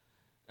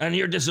 And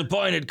you're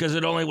disappointed because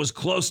it only was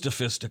close to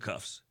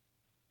fisticuffs.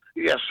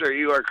 Yes, sir.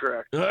 You are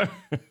correct.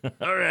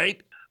 All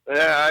right.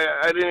 Yeah,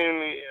 I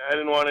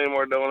didn't want any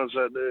more donuts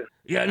that day.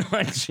 Yeah, no,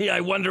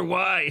 I wonder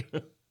why.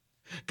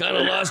 Kind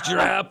of lost your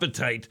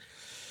appetite.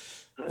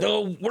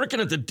 Though working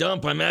at the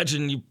dump, I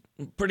imagine you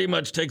pretty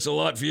much takes a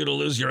lot for you to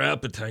lose your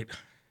appetite.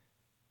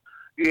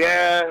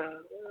 Yeah,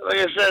 like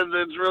I said,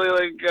 it's really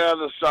like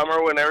the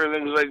summer when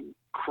everything's like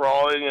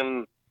crawling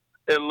and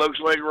it looks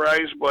like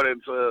rice, but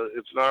it's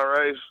not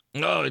rice.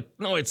 No,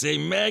 it's a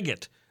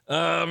maggot.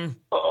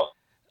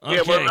 Okay.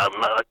 Yeah, but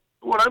I'm not,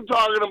 what I'm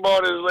talking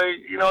about is like,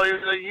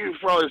 you've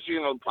probably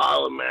seen a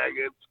pile of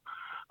maggots.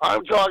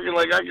 I'm talking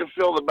like I can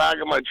fill the back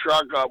of my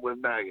truck up with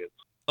maggots.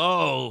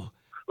 Oh.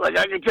 Like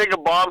I can take a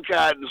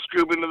bobcat and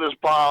scoop into this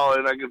pile,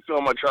 and I can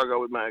fill my truck up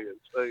with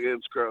maggots. Like,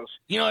 it's gross.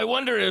 I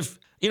wonder if,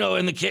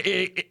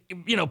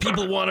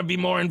 people want to be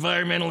more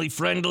environmentally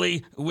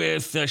friendly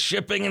with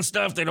shipping and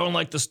stuff. They don't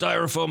like the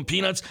styrofoam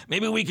peanuts.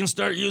 Maybe we can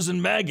start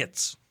using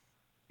maggots.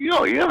 You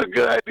have a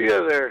good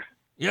idea there.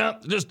 Yeah,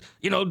 just,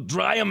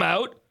 dry them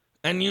out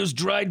and use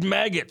dried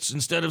maggots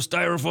instead of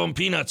styrofoam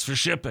peanuts for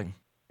shipping.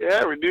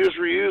 Yeah, reduce,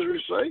 reuse,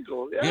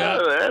 recycle.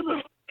 Yeah.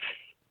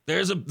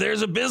 There's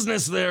a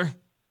business there.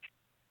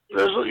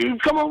 You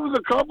come up with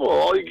a couple.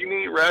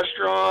 All-you-can-eat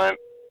restaurant.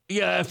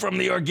 Yeah, from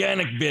the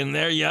organic bin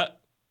there, yeah.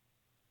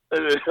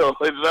 It's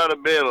not a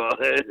bin.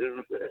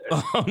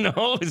 Oh,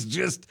 no? It's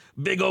just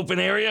big open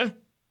area?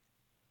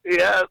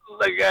 Yeah,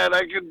 like that.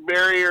 I could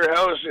bury your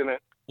house in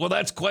it. Well,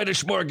 that's quite a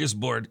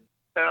smorgasbord.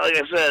 Like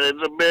I said,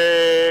 it's a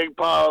big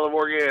pile of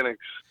organics.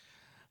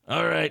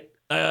 All right.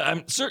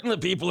 I'm certain that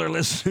people are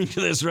listening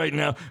to this right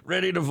now,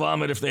 ready to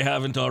vomit if they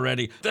haven't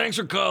already. Thanks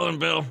for calling,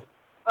 Bill.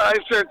 All right,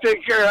 sir.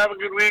 Take care. Have a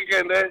good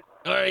weekend, eh?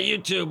 All right, you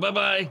too.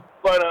 Bye-bye.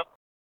 Bye now.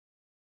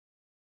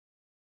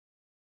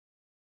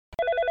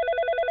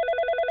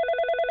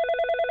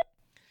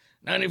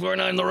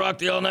 $94.9 The Rock,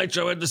 the all-night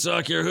show. Ed the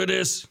Sock here. Who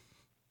dis?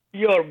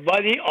 Your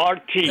buddy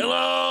RT.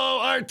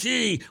 Hello,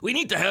 RT. We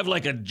need to have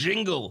like a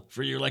jingle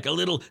for you, like a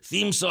little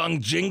theme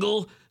song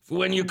jingle for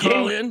when you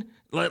call in,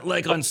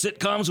 like on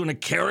sitcoms when a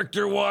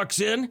character walks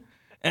in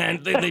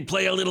and they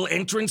play a little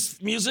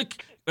entrance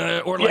music,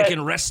 or like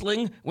in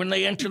wrestling when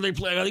they enter, they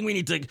play. I think we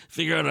need to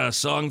figure out a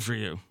song for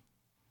you.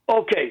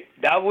 Okay,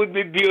 that would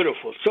be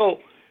beautiful. So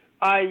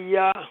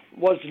I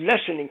was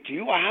listening to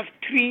you. I have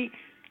three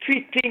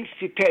things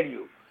to tell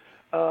you.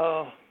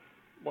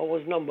 What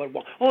was number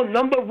one? Oh,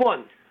 number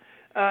one.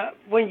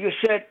 When you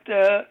said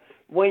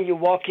when you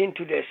walk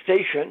into the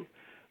station,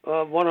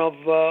 one of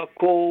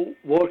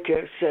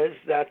co-workers says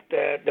that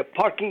the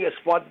parking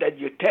spot that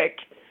you take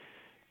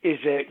is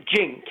a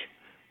jink,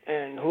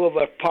 and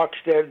whoever parks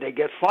there, they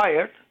get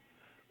fired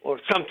or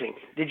something.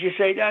 Did you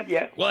say that?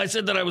 Yeah. Well, I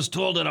said that I was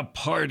told at a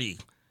party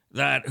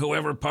that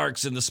whoever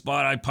parks in the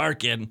spot I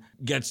park in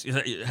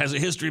has a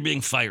history of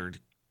being fired.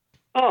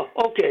 Oh,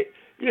 okay.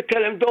 You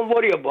tell him don't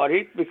worry about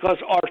it because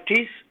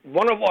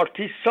one of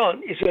Artie's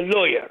son is a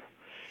lawyer.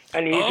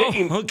 And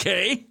he's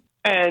okay.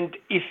 And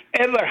if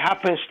ever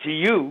happens to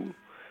you,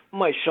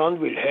 my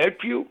son will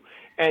help you,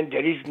 and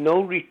there is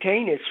no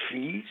retainers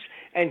fees,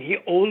 and he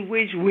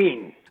always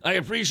wins. I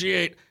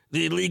appreciate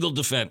the legal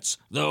defense,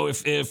 though,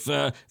 if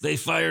they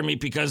fire me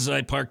because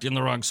I parked in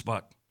the wrong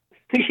spot.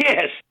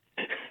 Yes,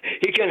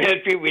 he can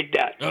help you with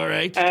that. All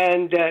right.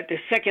 And the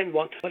second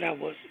one, what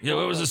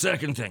was the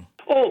second thing?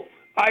 Oh,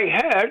 I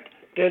heard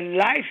the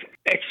life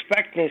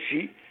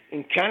expectancy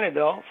in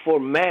Canada for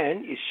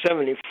men is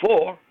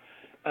 74,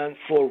 and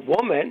for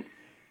women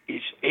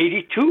is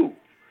 82.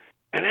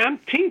 And I'm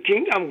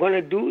thinking I'm going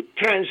to do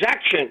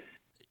transaction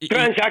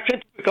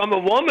to become a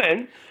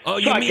woman. Oh,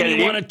 you mean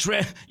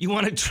you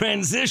want to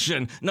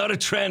transition, not a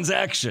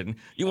transaction.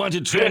 You want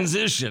to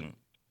transition.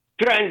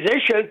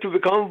 Transition to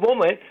become a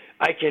woman.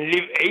 I can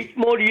live 8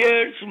 more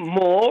years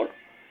more.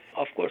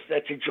 Of course,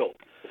 that's a joke.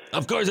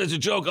 Of course, that's a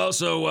joke.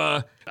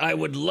 Also, I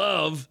would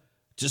love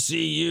to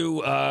see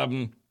you.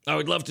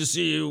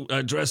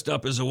 Dressed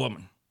up as a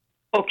woman.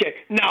 Okay,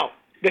 now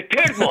the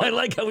third one. I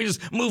like how we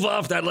just move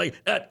off that.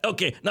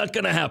 Okay, not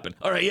going to happen.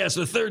 All right, yes.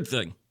 The third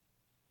thing.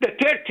 The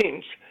third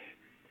thing,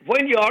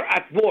 when you are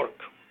at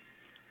work,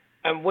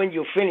 and when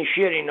you finish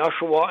here in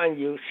Oshawa, and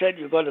you said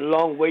you got a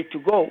long way to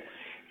go,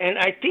 and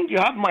I think you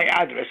have my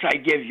address. I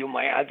gave you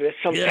my address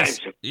sometimes.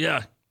 Yes.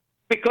 Yeah.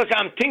 Because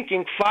I'm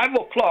thinking 5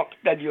 o'clock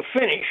that you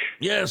finish.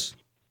 Yes.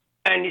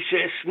 And it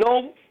says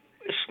snow,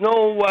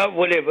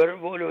 whatever,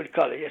 what do we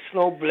call it?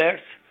 Snow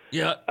blares.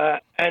 Yeah.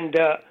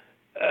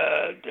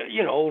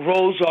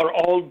 Roads are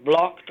all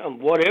blocked and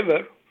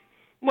whatever.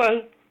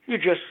 Well, you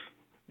just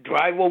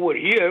drive over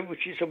here,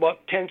 which is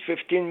about 10,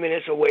 15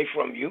 minutes away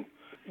from you.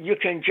 You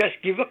can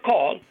just give a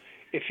call.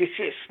 If it's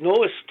a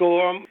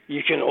snowstorm,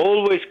 you can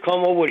always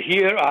come over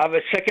here. I have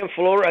a second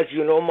floor. As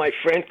you know, my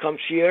friend comes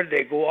here.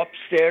 They go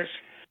upstairs.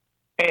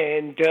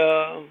 And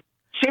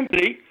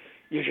simply,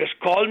 you just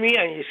call me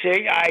and you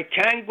say, I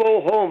can't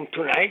go home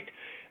tonight,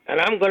 and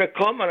I'm going to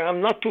come, and I'm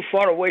not too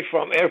far away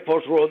from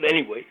Airport Road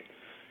anyway.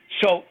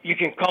 So you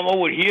can come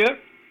over here,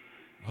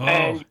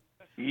 and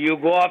you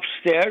go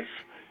upstairs,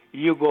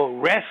 you go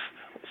rest,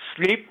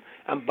 sleep,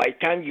 and by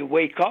the time you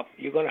wake up,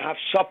 you're going to have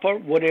supper,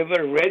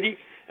 whatever, ready,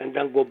 and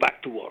then go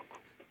back to work.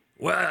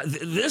 Well,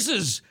 this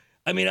is...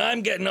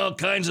 I'm getting all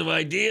kinds of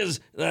ideas.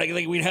 Like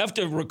we'd have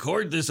to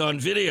record this on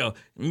video.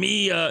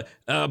 Me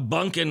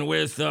bunking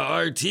with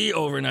RT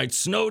overnight,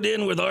 snowed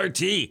in with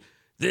RT.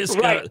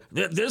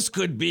 This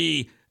could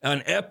be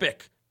an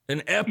epic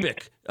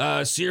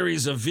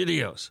series of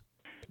videos.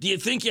 Do you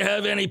think you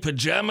have any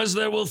pajamas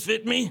that will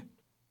fit me?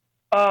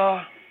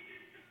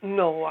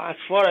 No. As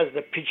far as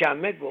the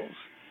pajama goes,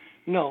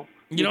 no.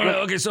 You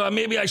know, okay, so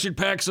maybe I should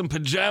pack some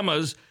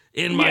pajamas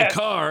in my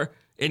car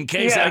in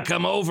case I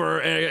come over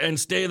and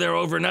stay there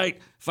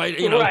overnight,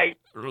 going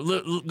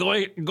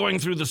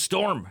through the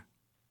storm.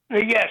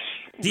 Yes.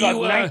 Do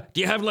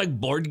you have like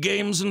board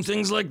games and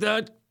things like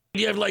that? Do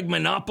you have like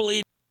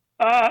Monopoly?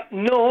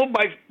 No,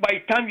 by the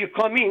time you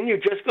come in, you're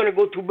just going to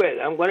go to bed.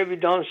 I'm going to be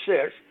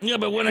downstairs. Yeah,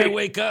 but when I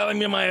wake up, I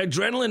mean, my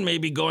adrenaline may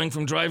be going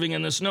from driving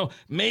in the snow.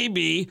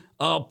 Maybe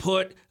I'll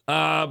put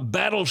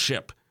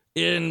Battleship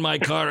in my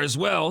car as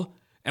well,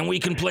 and we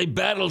can play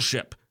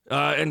Battleship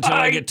until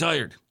I get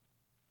tired.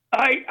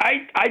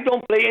 I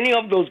don't play any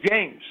of those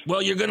games.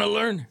 Well, you're going to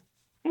learn.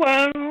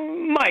 Well,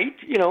 might,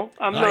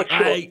 I'm not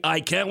sure. I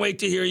can't wait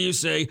to hear you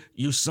say,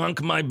 you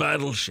sunk my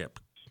battleship.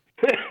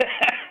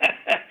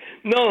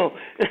 No,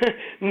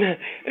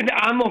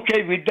 I'm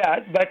okay with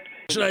that, but...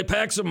 Should I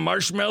pack some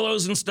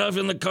marshmallows and stuff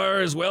in the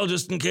car as well,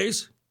 just in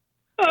case?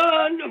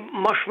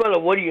 Marshmallow,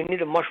 what do you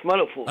need a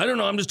marshmallow for? I don't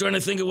know, I'm just trying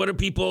to think of what do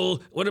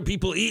people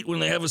eat when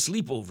they have a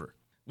sleepover?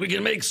 We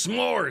can make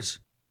s'mores.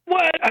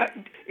 Well,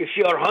 if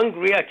you're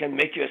hungry, I can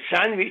make you a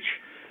sandwich,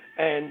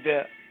 and...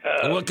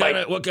 what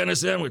kind of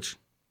sandwich?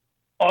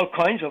 All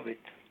kinds of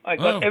it. I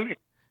got everything.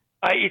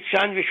 I eat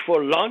sandwich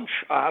for lunch.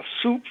 I have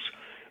soups.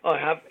 I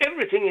have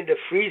everything in the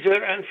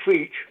freezer and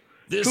fridge.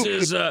 This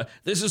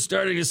is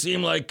starting to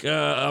seem like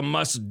a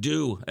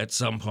must-do at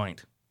some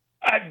point.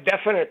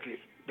 Definitely.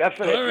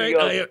 All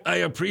right, I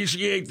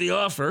appreciate the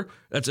offer.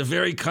 That's a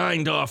very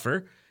kind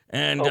offer.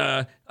 And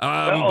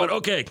but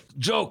okay,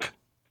 joke.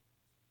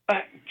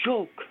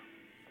 Joke.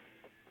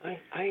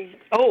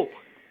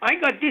 I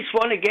got this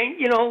one again.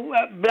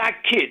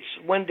 Black kids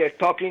when they're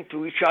talking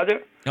to each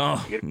other.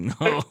 Oh,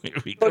 no, here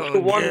we go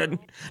again.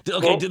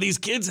 Okay, do these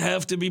kids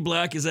have to be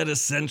black? Is that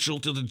essential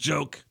to the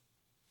joke?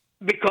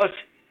 Because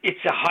it's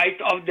the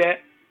height of the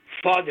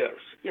fathers.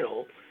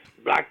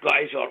 Black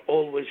guys are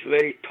always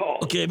very tall.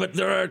 Okay, but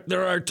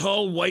there are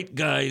tall white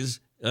guys,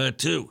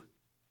 too.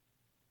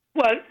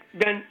 Well,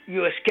 then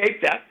you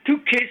escape that. Two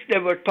kids, they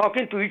were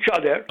talking to each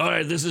other. All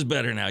right, this is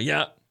better now,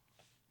 yeah.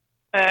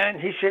 And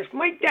he says,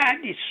 my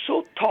dad is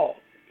so tall.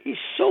 He's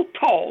so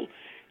tall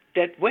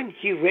that when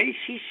he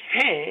raises his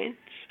hands,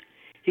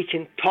 he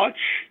can touch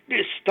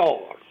the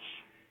stars.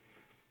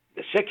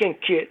 The second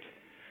kid,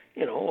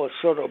 was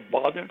sort of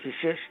bothered. He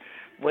says,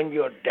 when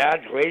your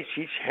dad raises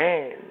his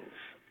hands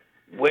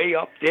way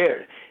up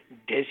there,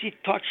 does he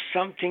touch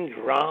something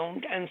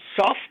round and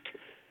soft?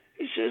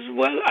 He says,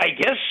 well, I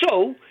guess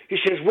so. He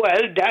says,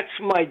 well, that's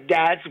my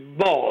dad's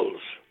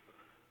balls.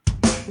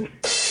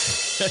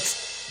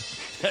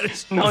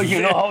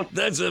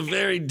 That's a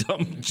very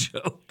dumb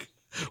joke.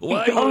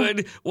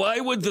 Why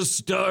would the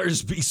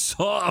stars be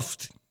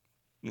soft?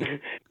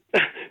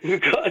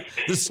 Because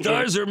the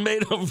stars are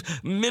made of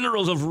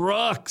minerals, of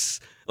rocks.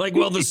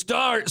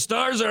 The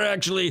stars are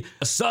actually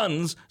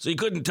suns, so you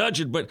couldn't touch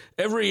it, but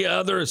every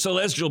other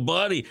celestial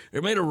body,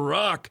 they're made of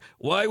rock.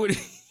 Why would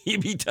he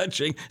be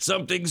touching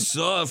something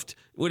soft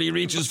when he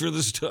reaches for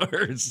the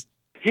stars?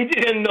 He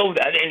didn't know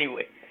that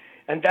anyway.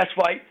 And that's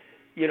why,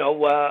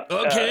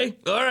 okay,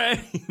 all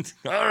right.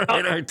 All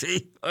right, RT.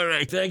 All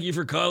right, thank you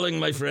for calling,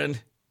 my friend.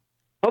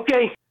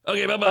 Okay.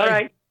 Okay, bye-bye. All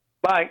right,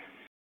 bye.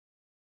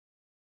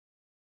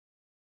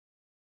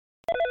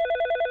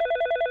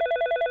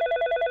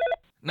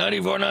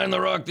 $94.9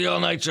 The Rock, the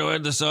all-night show.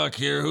 Ed the Sock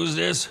here. Who's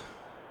this?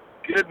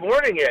 Good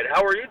morning, Ed.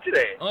 How are you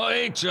today? Oh,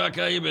 hey, Chuck.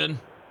 How you been?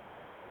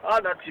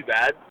 Not too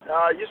bad.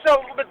 You sound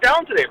a little bit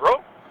down today,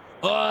 bro.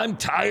 Oh, I'm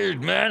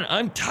tired, man.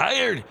 I'm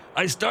tired.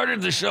 I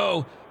started the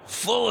show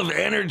full of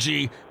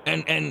energy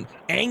and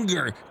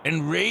anger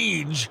and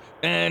rage,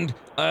 and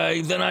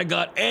then I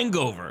got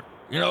hangover.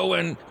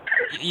 When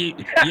you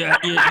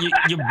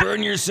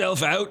burn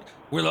yourself out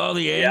with all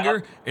the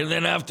anger, and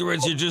then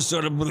afterwards you just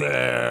sort of,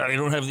 I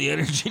don't have the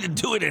energy to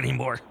do it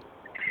anymore.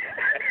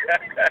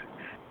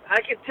 I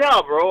can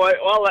tell, bro. I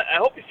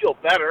hope you feel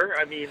better.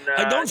 I mean,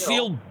 I don't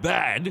feel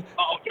bad.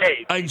 Oh,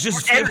 okay. I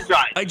just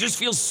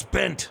feel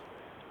spent.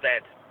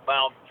 Spent.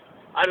 Well,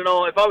 I don't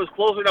know. If I was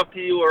close enough to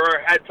you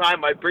or had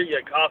time, I'd bring you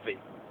a coffee.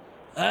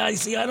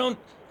 See, I don't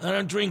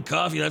drink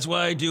coffee. That's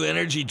why I do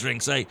energy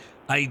drinks. Energy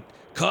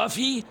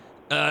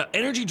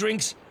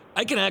drinks.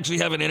 I can actually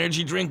have an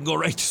energy drink and go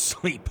right to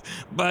sleep.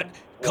 But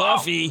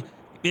coffee,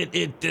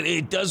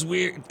 it does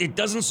weird. It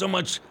doesn't so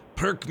much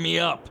perk me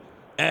up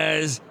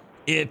as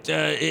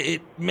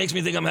it makes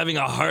me think I'm having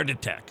a heart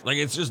attack. Like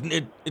it's just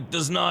it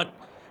does not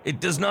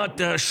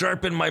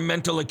sharpen my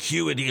mental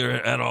acuity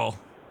at all.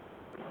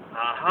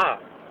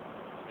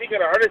 Speaking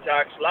of heart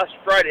attacks, last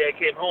Friday I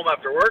came home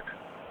after work,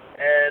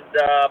 and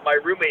my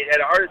roommate had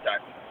a heart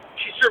attack.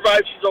 She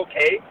survived. She's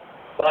okay,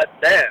 but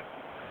then.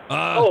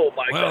 God!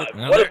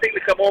 What a thing to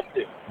come home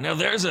to. Now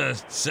there's a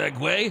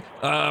segue.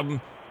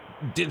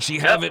 Did she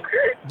have it?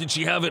 Did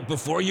she have it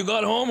before you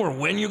got home, or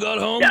when you got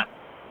home? Yeah.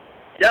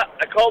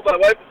 I called my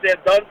wife and said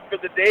I'm done for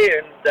the day,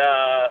 and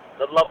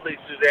the lovely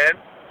Suzanne,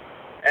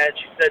 and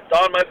she said,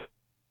 "Don, my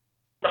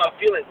not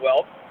feeling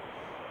well."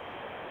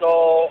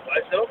 So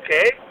I said,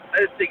 "Okay." I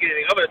didn't think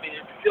anything of it. I mean,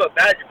 if you're feeling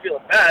bad, you're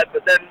feeling bad.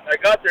 But then I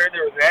got there, and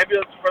there was an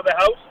ambulance for the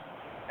house,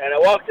 And I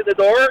walked in the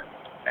door,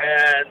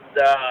 and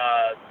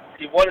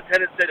the one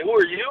attendant said, "Who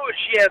are you?" And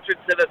she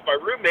answered and said, "That's my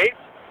roommate."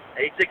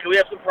 And he said, "Can we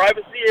have some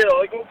privacy?" And I'm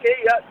like, "Okay,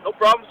 yeah, no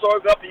problem." So I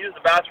go up and use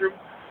the bathroom,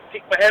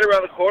 peeked my head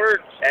around the corner,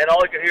 and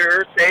all I could hear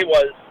her say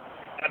was,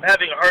 "I'm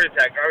having a heart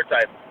attack, heart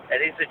time." And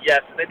he said,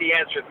 "Yes." And then he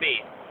answered me,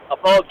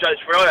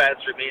 apologized for not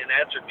answering me, and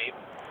answered me.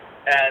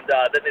 And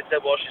then they said,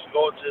 "Well, she's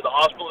going to the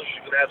hospital.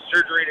 She's going to have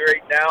surgery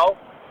right now."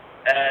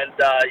 And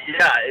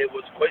yeah, it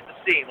was quite the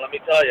scene. Let me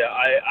tell you,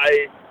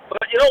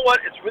 But you know what?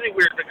 It's really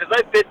weird because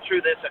I've been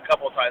through this a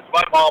couple of times.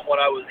 My mom,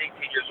 when I was 18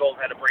 years old,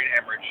 had a brain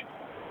hemorrhage,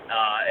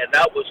 and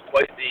that was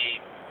quite the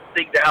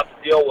thing to have to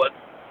deal with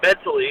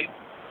mentally.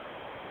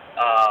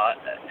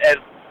 And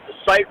the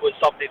sight was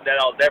something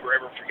that I'll never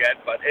ever forget.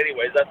 But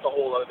anyways, that's the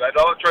whole. I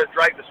don't want to try to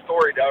drag the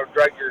story down,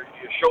 drag your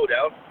show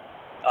down.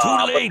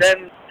 But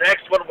then the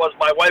next one was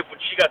my wife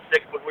when she got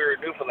sick when we were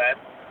in Newfoundland.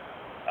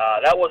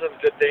 That wasn't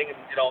a good thing, and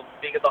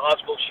being at the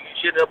hospital,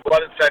 she had a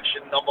blood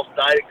infection, almost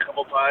died a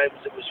couple times.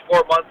 It was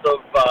 4 months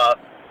of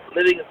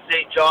living in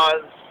St.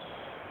 John's.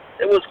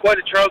 It was quite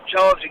a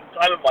challenging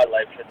time in my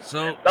life.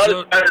 Not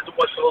as bad as it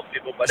was for those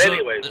people, but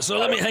anyways. So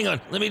hang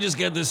on. Let me just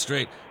get this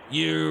straight.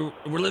 You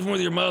were living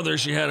with your mother.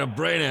 She had a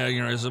brain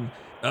aneurysm.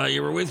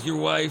 You were with your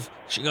wife.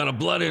 She got a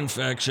blood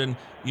infection.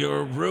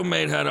 Your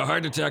roommate had a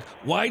heart attack.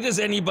 Why does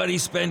anybody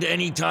spend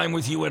any time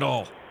with you at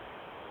all?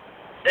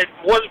 If it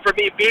wasn't for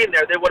me being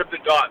there, they would have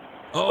been gone.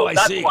 Oh, so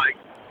that's see. Why.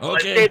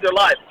 Okay. I saved their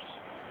lives.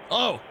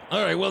 Oh,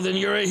 all right. Well, then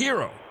you're a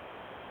hero.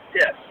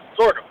 Yes,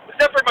 sort of.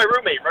 Except for my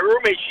roommate. My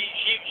roommate,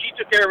 she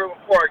took care of it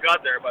before I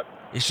got there. But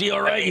is she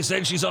all right? You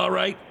said she's all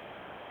right?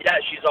 Yeah,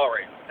 she's all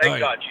right. Thank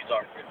God she's all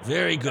right.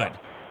 Very good.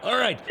 All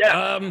right.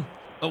 Yeah.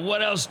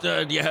 What else?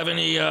 Do you have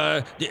any?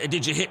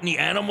 Did you hit any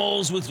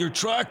animals with your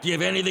truck? Do you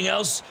have anything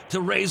else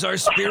to raise our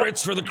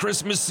spirits for the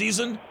Christmas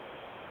season?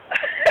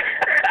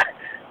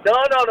 No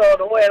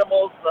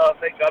animals,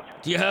 thank God.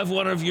 Do you have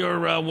one of your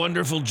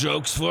wonderful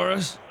jokes for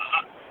us?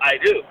 I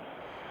do.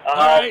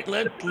 All right,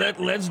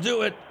 let's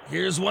do it.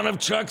 Here's one of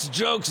Chuck's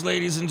jokes,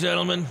 ladies and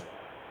gentlemen.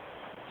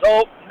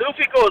 So,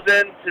 Newfie goes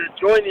in to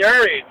join the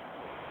Army,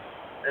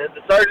 and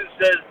the sergeant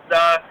says,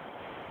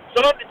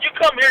 "Son, did you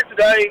come here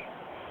today?"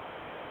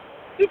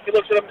 Newfie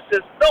looks at him and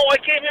says, "No, I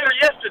came here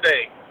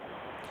yesterday."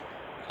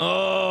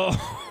 Oh.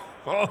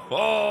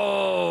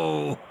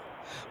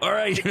 All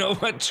right, you know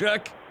what,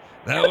 Chuck?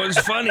 That was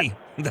funny.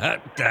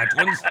 That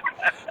one's.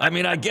 I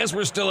mean, I guess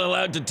we're still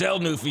allowed to tell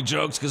Newfie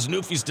jokes because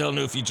Newfies tell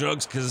Newfie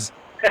jokes because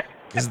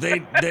they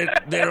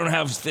don't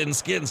have thin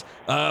skins.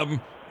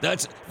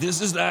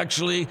 This is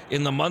actually,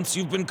 in the months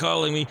you've been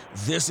calling me,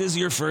 this is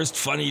your first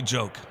funny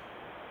joke.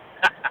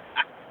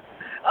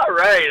 All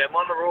right, I'm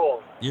on the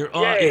roll. You're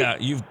on. Yeah,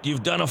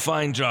 you've done a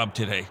fine job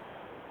today.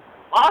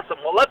 Awesome.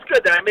 Well, that's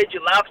good that I made you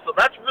laugh, so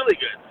that's really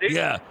good. See?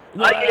 Yeah.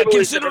 Well,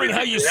 considering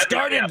how you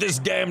started this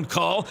damned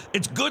call,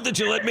 it's good that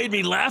you made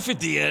me laugh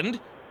at the end.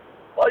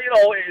 Well,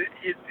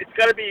 it's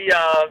got to be,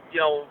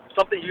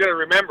 something you got to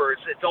remember.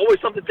 It's always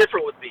something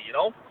different with me,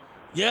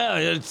 Yeah,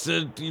 it's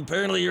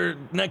apparently you're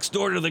next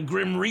door to the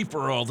Grim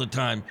Reaper all the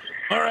time.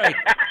 All right.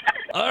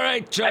 All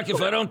right, Chuck,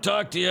 if I don't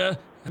talk to you,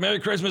 Merry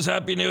Christmas,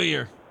 Happy New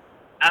Year.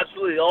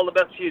 Absolutely. All the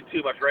best to you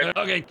too, my friend.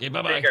 Okay,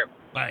 bye-bye. Take care.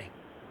 Bye.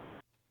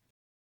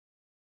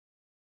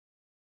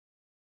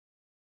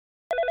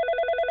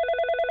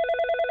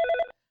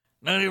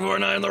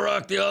 $94.9 The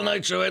Rock, the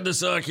all-night show. Ed the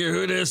Sock here.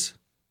 Who this?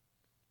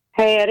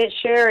 Hey, Ed, it's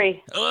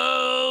Sherry.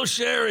 Hello,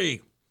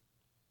 Sherry.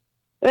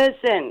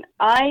 Listen,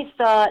 I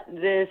thought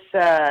this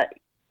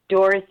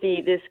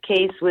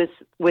case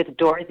with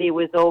Dorothy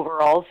was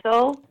over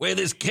also. Wait,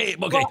 this case,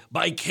 okay,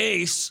 by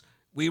case,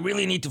 we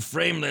really need to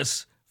frame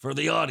this for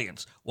the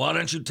audience. Why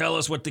don't you tell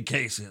us what the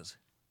case is?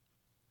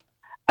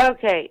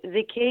 Okay,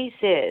 the case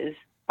is,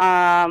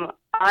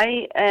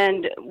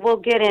 and we'll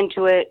get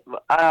into it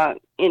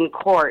in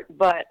court,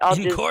 but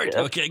In court?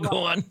 Okay, go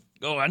on.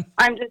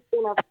 I'm just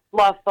going to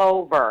fluff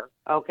over,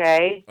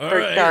 okay? All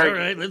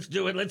right, let's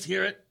do it. Let's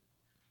hear it.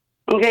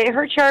 Okay,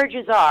 her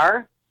charges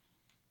are,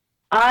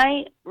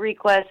 I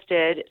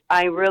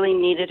really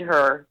needed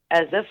her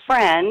as a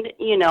friend,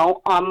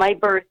 on my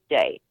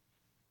birthday.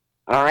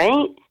 All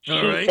right?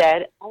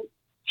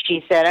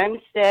 She said, I'm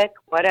sick,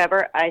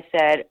 whatever. I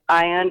said,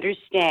 I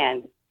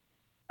understand.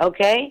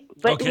 Okay?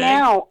 But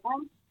now,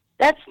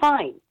 that's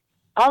fine.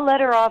 I'll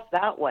let her off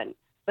that one.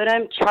 But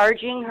I'm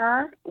charging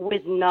her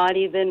with not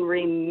even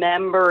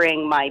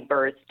remembering my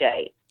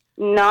birthday,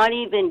 not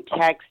even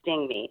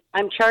texting me.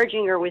 I'm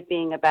charging her with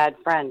being a bad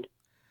friend.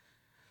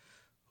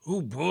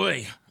 Oh,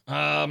 boy.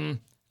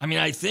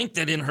 I think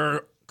that in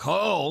her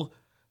call,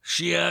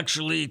 she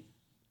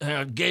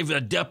gave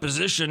a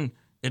deposition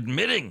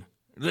admitting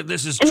that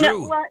this is true.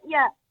 No, well,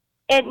 yeah,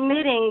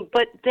 admitting,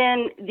 but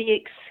then the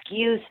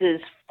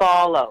excuses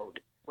followed,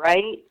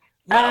 right?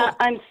 Well,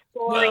 I'm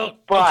sorry,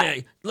 but...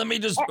 Okay, let me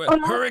just...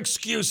 her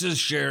excuse is,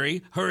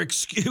 Sherry, her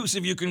excuse,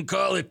 if you can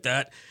call it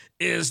that,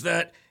 is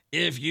that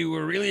if you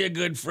were really a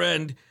good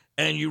friend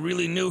and you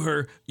really knew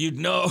her, you'd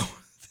know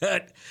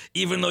that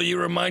even though you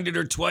reminded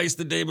her twice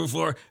the day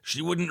before,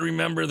 she wouldn't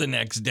remember the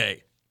next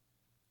day.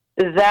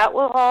 That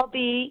will all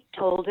be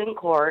told in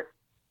court.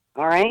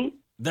 All right?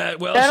 She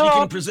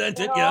can present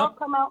it, yeah. It'll all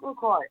come out in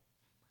court.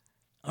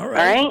 All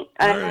right.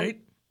 All right?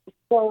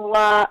 So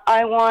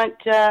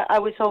I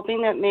was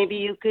hoping that maybe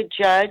you could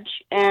judge,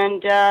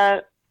 and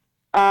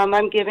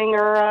I'm giving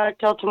her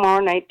till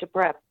tomorrow night to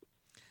prep.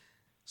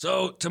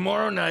 So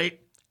tomorrow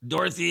night,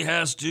 Dorothy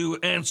has to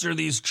answer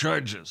these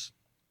charges.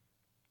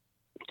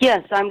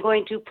 Yes, I'm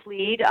going to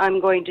plead. I'm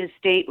going to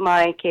state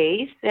my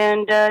case,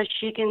 and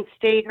she can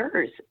state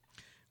hers.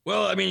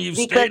 Well, I mean, you've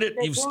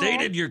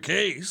stated your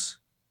case.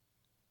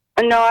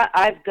 No,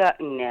 I've got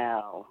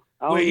no.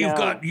 Oh, wait,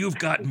 no. you've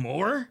got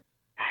more?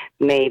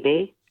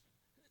 Maybe.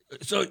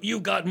 So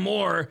you've got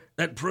more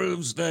that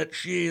proves that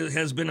she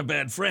has been a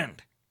bad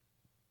friend.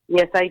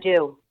 Yes, I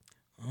do.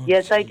 Oh,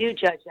 yes, gee. I do,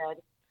 Judge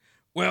Ed.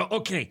 Well,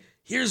 okay,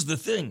 here's the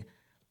thing.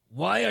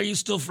 Why are you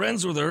still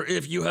friends with her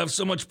if you have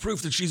so much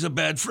proof that she's a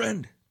bad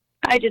friend?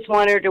 I just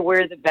want her to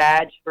wear the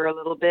badge for a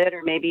little bit,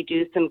 or maybe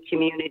do some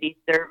community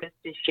service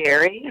to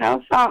Sherry.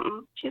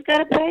 Something. She's got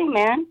to pay,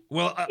 man.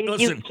 Well, if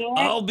listen, you can't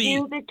I'll be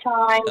do the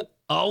time.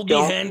 I'll be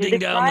handing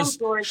down crime, this,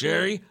 Dorothy.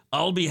 Sherry.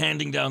 I'll be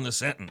handing down the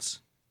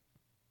sentence.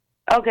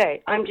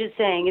 Okay, I'm just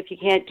saying, if you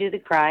can't do the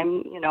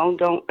crime,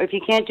 don't. If you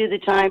can't do the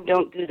time,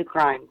 don't do the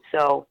crime.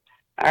 So,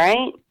 all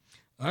right.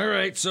 All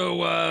right.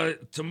 So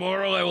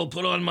tomorrow I will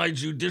put on my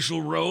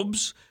judicial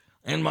robes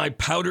and my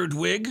powdered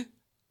wig,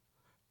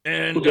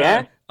 and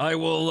I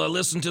will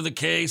listen to the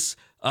case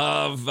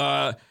of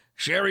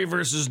Sherry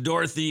versus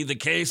Dorothy, the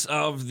case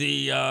of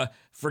the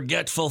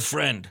forgetful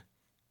friend.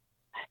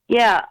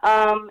 Yeah,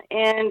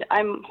 and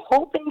I'm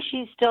hoping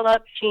she's still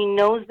up. She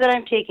knows that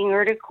I'm taking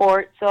her to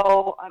court,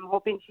 so I'm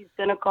hoping she's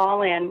going to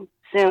call in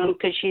soon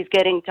because she's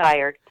getting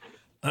tired.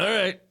 All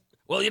right.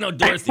 Well,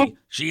 Dorothy,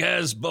 she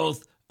has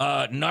both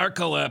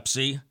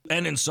narcolepsy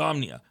and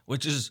insomnia,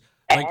 which is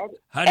like,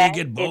 how do you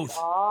get both? It's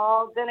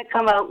all going to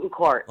come out in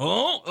court.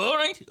 Oh, all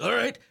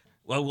right.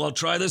 Well, we'll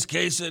try this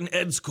case in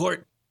Ed's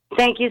court.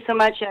 Thank you so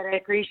much, Ed. I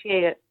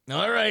appreciate it.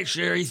 All right,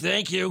 Sherry.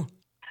 Thank you.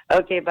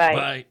 Okay, bye.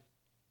 Bye.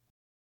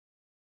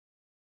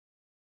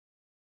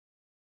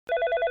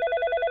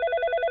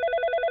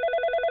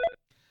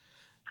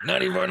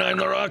 $94.9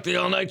 The Rock, the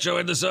all-night show.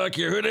 Ed the Sock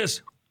here. Who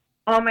this?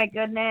 Oh, my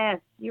goodness.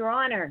 Your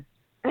Honor.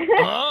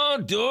 Oh,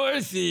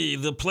 Dorothy,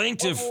 the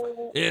plaintiff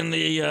in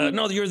the...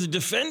 no, you're the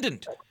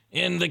defendant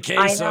in the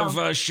case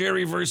of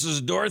Sherry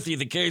versus Dorothy,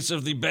 the case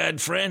of the bad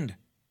friend.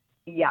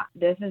 Yeah,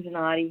 this is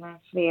not even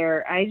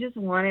fair. I just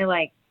want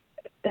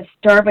to,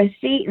 start by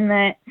stating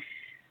that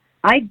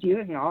I do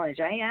acknowledge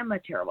I am a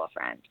terrible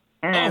friend.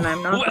 And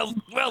I'm not...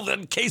 Well,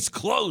 then case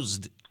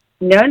closed.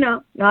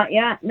 No, not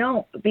yet.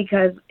 No,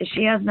 because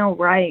she has no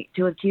right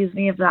to accuse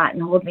me of that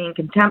and hold me in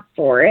contempt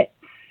for it.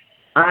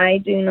 I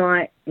do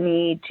not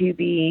need to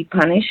be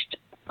punished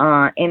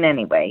in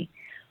any way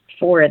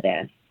for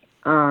this.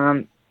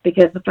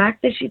 Because the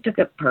fact that she took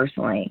it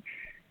personally,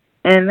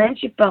 and then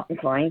she felt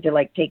inclined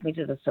to take me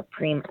to the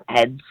Supreme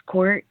Ed's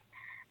court,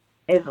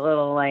 is a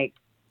little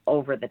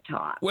over the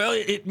top. Well,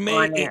 it may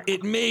have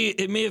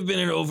been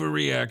an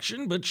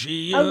overreaction, but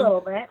she a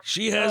little bit.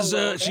 She has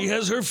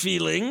her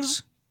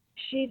feelings.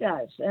 She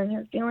does, and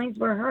her feelings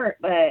were hurt,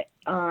 but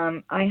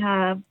I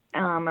have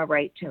a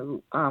right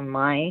to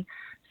my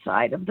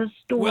side of the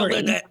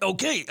story. Well,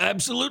 okay,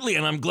 absolutely,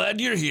 and I'm glad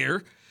you're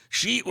here.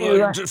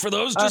 For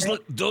those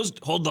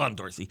hold on,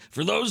 Dorothy.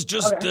 For those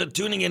just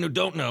tuning in who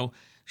don't know,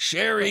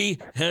 Sherry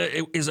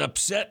is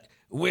upset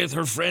with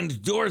her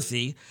friend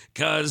Dorothy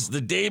because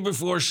the day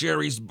before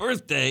Sherry's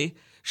birthday,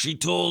 she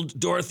told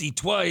Dorothy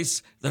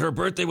twice that her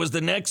birthday was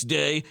the next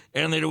day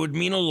and that it would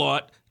mean a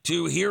lot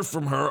to hear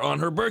from her on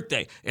her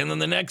birthday. And then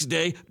the next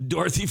day,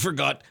 Dorothy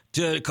forgot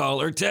to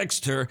call or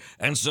text her.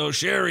 And so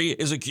Sherry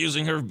is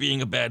accusing her of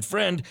being a bad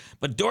friend.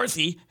 But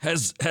Dorothy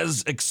has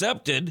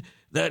accepted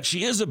that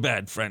she is a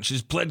bad friend.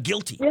 She's pled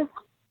guilty.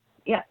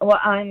 Yeah. Well,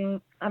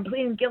 I'm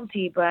pleading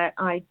guilty, but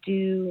I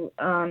do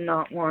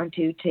not want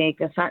to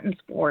take a sentence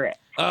for it.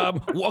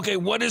 Okay,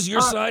 what is your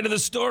side of the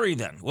story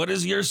then? What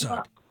is your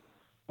side?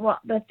 Well,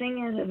 the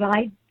thing is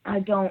I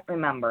don't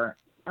remember.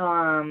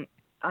 I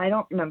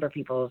don't remember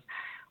people's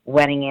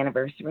wedding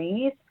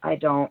anniversaries. I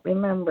don't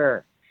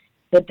remember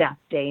the death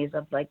days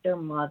of their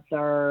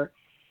mother,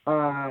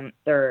 when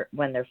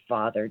their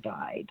father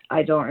died.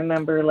 I don't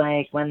remember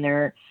when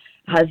their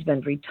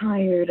husband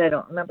retired. I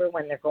don't remember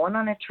when they're going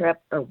on a trip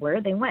or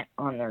where they went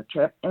on their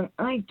trip. And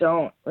I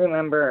don't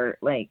remember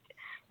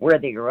where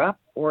they grew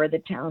up or the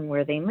town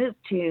where they moved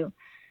to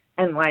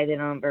and why they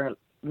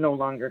no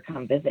longer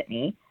come visit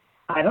me.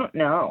 I don't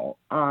know.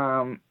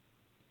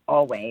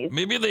 Always.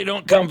 Maybe they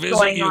don't come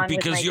visit you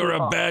because you're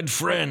a bad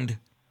friend.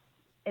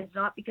 It's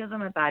not because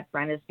I'm a bad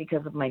friend. It's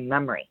because of my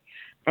memory.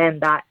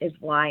 And that is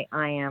why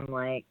I am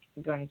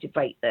going to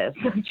fight this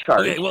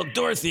charge. Okay, well,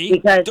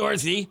 Dorothy,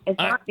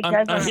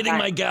 I'm hitting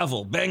my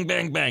gavel. Bang,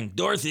 bang, bang.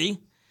 Dorothy,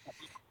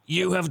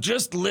 you have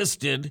just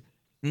listed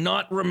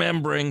not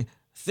remembering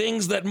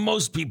things that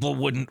most people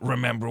wouldn't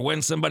remember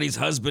when somebody's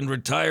husband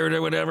retired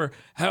or whatever.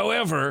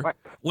 However,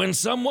 when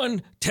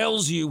someone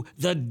tells you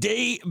the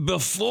day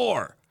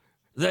before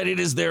that it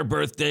is their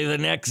birthday the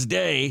next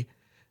day,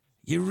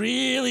 you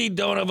really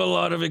don't have a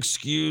lot of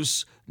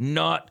excuse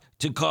not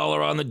to call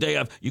her on the day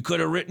of. You could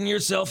have written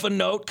yourself a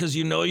note because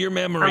you know your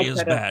memory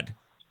is bad.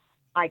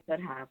 I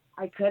could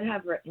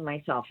have written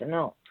myself a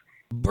note.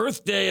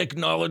 Birthday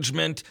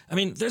acknowledgement. I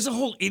mean, there's a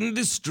whole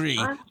industry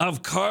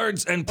of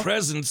cards and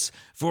presents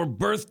for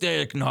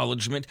birthday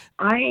acknowledgement.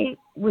 I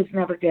was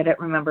never good at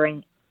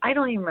remembering. I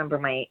don't even remember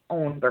my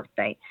own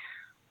birthday.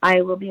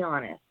 I will be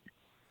honest.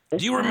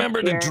 Do you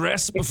remember to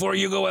dress before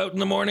you go out in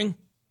the morning?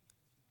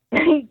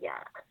 Yes,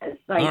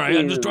 I All right, do.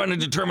 I'm just trying to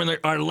determine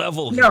our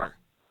level here.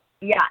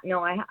 Yeah, no,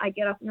 I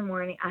get up in the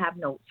morning. I have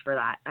notes for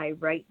that. I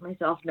write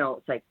myself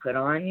notes. Like, put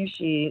on your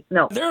shoes.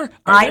 No.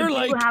 Are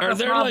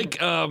there like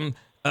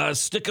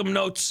stick-em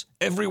notes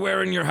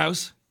everywhere in your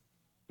house?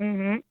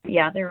 Mm-hmm.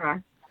 Yeah, there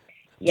are.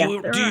 Yes,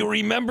 do you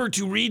remember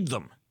to read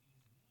them?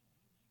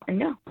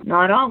 No,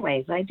 not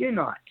always. I do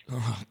not.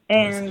 Oh,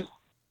 and,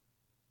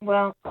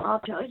 well,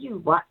 I'll tell you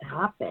what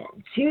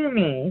happened to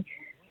me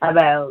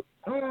about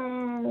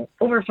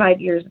over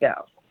 5 years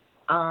ago.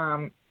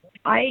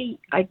 I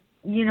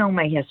you know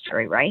my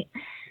history, right?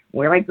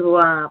 Where I grew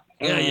up.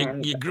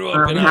 And, you grew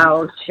up in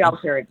how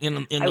sheltered.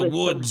 In the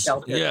woods. So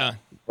sheltered, yeah.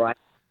 right.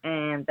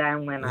 And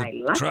then when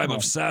I left tribe home,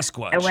 of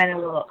Sasquatch.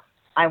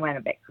 I went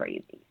a bit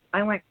crazy.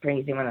 I went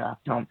crazy when I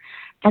left home.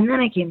 And then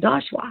I came to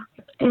Oshawa.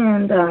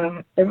 And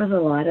there was a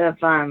lot of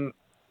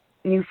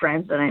new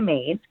friends that I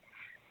made.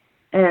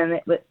 And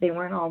they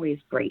weren't always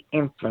great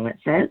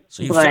influences.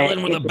 So you fell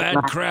in with a bad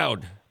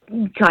crowd.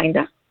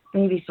 Kinda.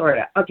 Maybe sort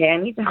of. Okay, I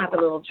need to have a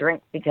little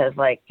drink because,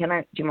 like, do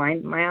you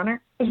mind, my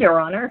honor? Your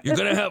honor? You're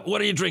going to have,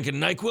 what are you drinking,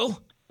 NyQuil?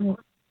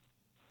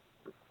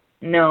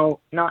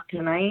 No, not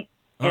tonight.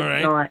 All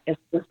right. Not.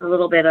 It's just a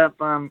little bit of,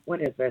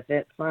 what is this?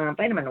 It's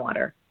vitamin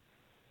water.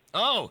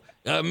 Oh,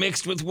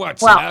 mixed with what?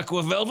 Well, some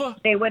Aqua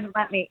Velva? They wouldn't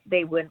let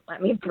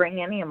me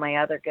bring any of my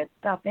other good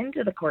stuff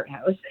into the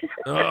courthouse.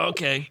 Oh,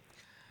 okay.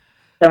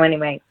 So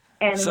anyway.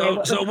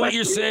 So what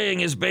you're saying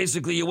is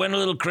basically you went a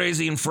little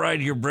crazy and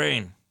fried your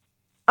brain.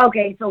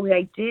 Okay, so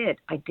I did.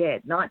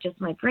 Not just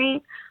my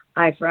brain.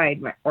 I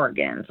fried my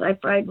organs. I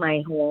fried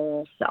my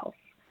whole self.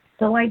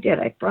 So I did.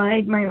 I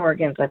fried my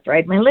organs. I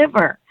fried my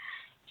liver.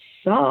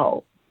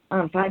 So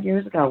 5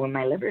 years ago when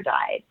my liver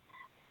died,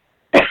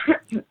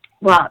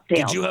 well,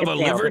 did you have a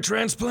liver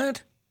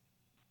transplant?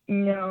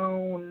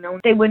 No,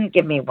 they wouldn't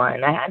give me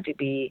one. I had to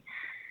be.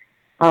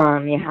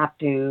 You have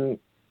to.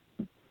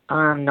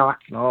 Not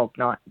smoke,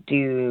 not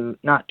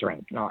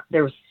drink,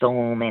 there were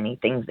so many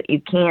things that you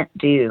can't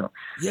do.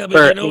 Yeah,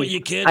 but you know what you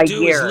can't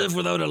do is live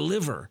without a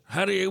liver.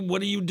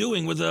 What are you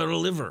doing without a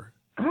liver?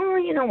 Oh,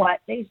 you know what?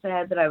 They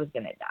said that I was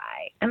going to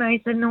die. And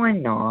I said, no,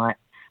 I'm not.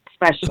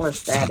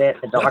 Specialist said it.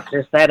 The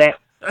doctor said it.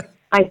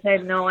 I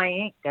said, no, I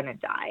ain't going to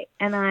die.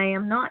 And I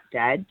am not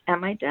dead.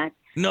 Am I dead?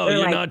 No,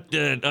 you're not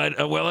dead. I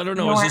don't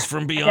know. Is this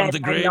from beyond the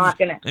grave?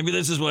 Maybe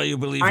this is why you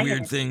believe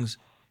weird things.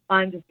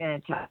 I'm just going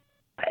to tell.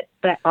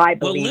 But I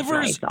believe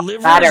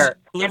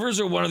livers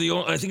are one of the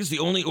I think it's the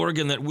only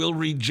organ that will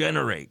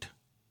regenerate.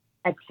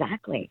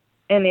 Exactly.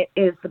 And it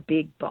is the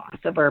big boss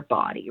of our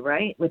body,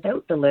 right?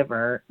 Without the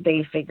liver,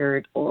 they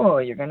figured, oh,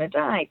 you're going to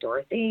die,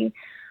 Dorothy,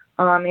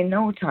 in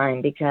no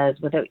time, because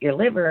without your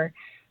liver,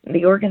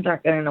 the organs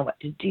aren't going to know what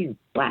to do.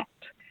 But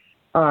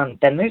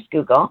then there's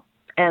Google,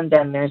 and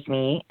then there's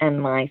me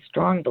and my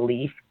strong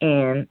belief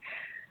in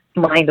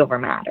mind over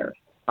matter.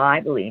 I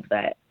believe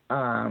that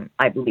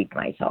I believe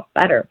myself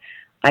better.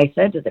 I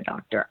said to the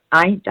doctor,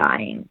 I'm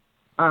dying.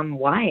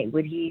 Why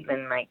would he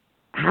even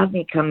have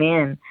me come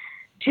in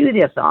to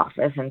this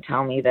office and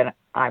tell me that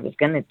I was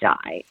going to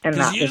die? And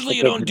because usually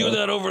you don't do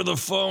that over the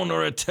phone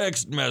or a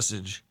text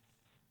message.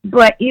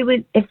 But you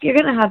would, if you're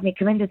going to have me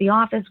come into the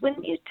office,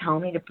 wouldn't you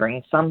tell me to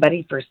bring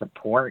somebody for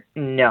support?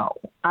 No,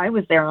 I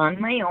was there on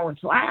my own,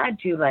 so I had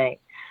to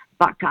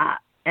buck up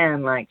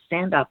and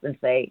stand up and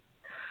say,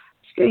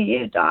 "Screw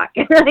you, doc,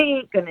 I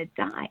ain't going to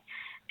die,"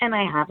 and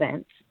I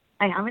haven't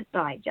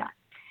died yet.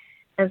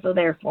 And so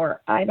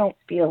therefore, I don't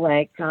feel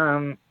like,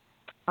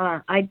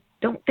 I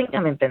don't think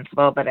I'm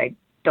invincible, but I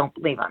don't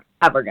believe I'm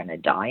ever going to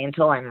die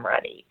until I'm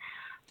ready.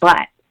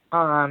 But,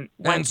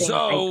 and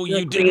so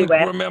you didn't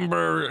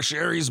remember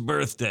Sherry's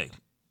birthday?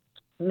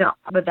 No,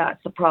 but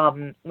that's the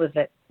problem with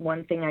it.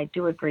 One thing I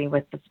do agree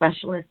with the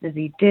specialist is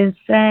he did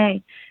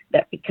say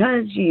that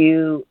because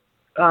you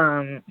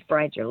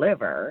fried your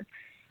liver,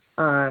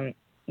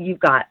 you've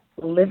got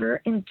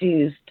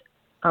liver-induced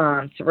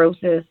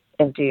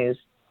cirrhosis-induced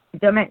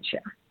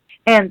dementia,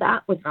 and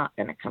that was not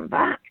going to come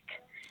back.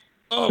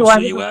 Oh, so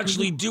you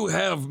actually do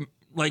have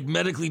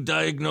medically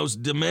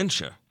diagnosed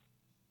dementia?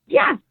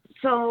 Yeah.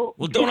 So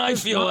well, don't I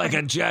feel like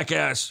a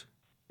jackass?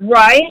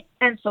 Right,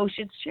 and so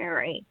should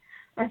Sherry.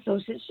 And so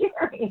should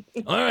Sherry.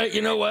 All right,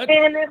 you know what?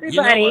 And everybody.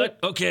 You know what?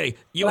 Okay,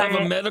 you have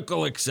a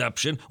medical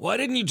exception. Why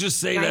didn't you just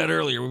say that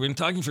earlier? We've been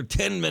talking for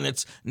 10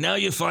 minutes. Now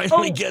you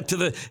finally get to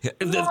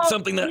the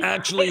something that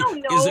actually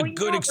is a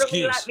good excuse.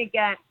 Really let me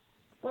get.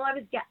 Well, I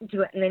was getting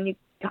to it, and then you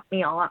cut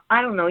me off.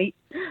 I don't know.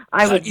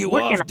 I cut you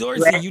off,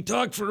 Dorothy. You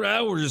talk for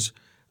hours.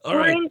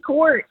 We're in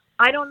court.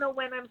 I don't know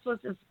when I'm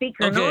supposed to speak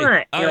or Okay,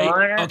 not, Your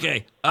Honor.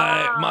 okay.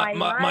 I My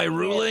like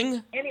ruling.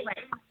 it. Anyway,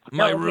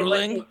 My no, okay,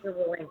 ruling. what is your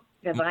ruling?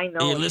 Because I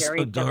know listen, Sherry's going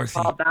to Dorothy.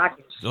 call back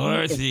and she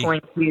Dorothy. is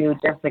going to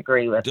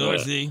disagree with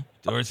me.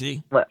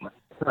 Dorothy.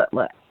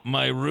 What?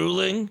 My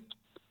ruling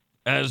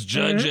as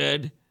Judge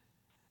Ed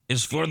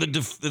is for the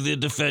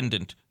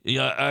defendant.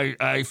 Yeah,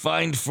 I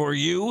find for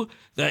you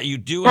that you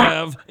do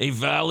have a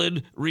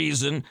valid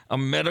reason, a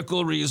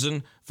medical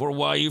reason for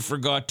why you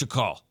forgot to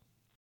call.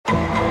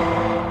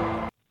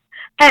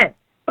 And,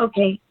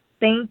 okay,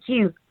 thank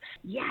you.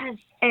 Yes,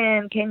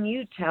 and can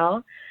you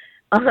tell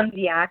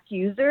the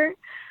accuser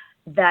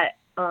that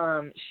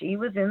she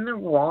was in the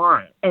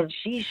wrong and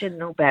she should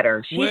know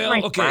better? She's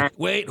my friend.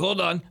 Wait,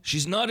 hold on.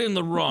 She's not in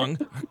the wrong.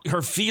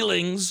 Her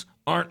feelings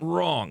aren't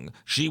wrong.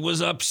 She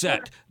was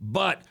upset,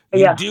 but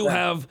you do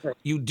have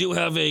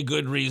a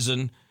good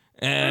reason.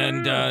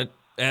 And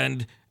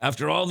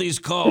after all these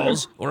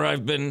calls, or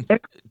I've been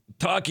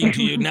talking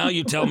to you, now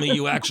you tell me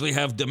you actually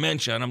have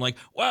dementia, and I'm like,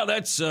 wow,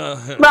 that's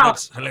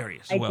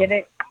hilarious. I did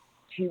it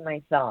to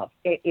myself.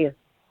 It is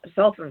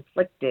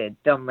self-inflicted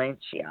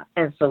dementia,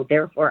 and so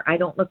therefore I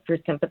don't look for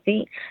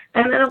sympathy,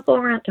 and I don't go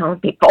around telling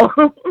people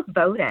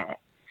about it.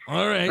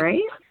 All right.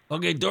 Right?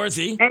 Okay,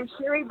 Dorothy. And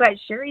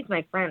Sherry's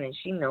my friend, and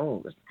she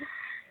knows.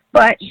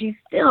 But she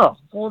still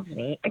holds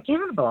me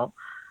accountable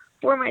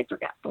for my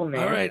forgetfulness.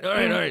 All right.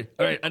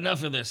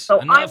 Enough of this. So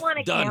Enough. I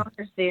want to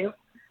countersue.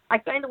 I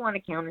kind of want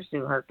to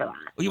countersue her for that.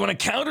 Well, you want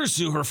to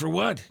countersue her for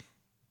what?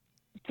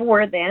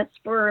 For this,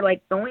 for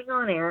like going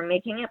on air and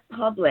making it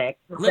public.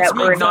 Let's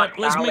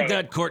make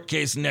that court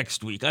case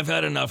next week. I've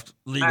had enough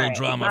legal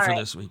drama for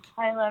this week.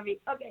 I love you.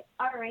 Okay,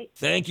 all right.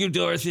 Thank you,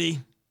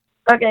 Dorothy.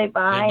 Okay,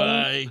 bye.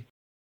 Bye.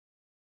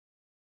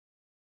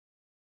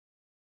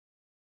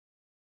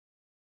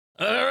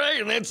 All right,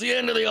 and that's the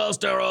end of the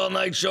All-Star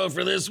All-Night Show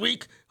for this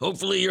week.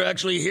 Hopefully you're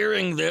actually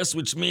hearing this,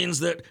 which means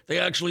that they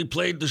actually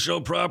played the show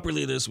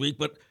properly this week,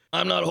 but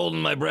I'm not holding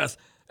my breath.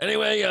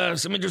 Anyway,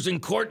 some interesting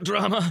court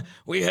drama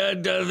we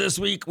had this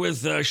week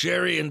with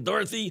Sherry and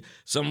Dorothy,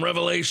 some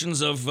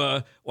revelations of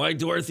why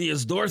Dorothy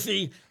is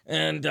Dorothy,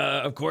 and,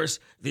 of course,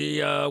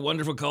 the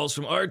wonderful calls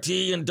from RT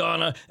and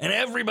Donna and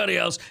everybody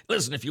else.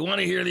 Listen, if you want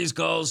to hear these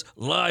calls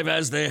live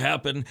as they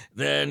happen,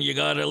 then you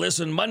got to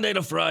listen Monday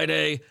to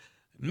Friday,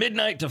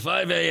 midnight to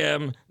 5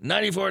 a.m.,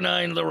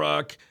 94.9 The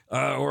Rock,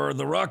 or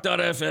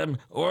therock.fm,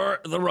 or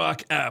the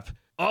Rock app.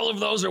 All of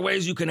those are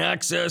ways you can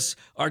access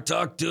our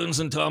talk tunes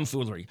and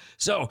tomfoolery.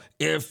 So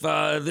if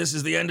this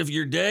is the end of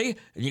your day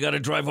and you got to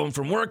drive home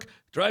from work,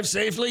 drive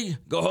safely,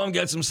 go home,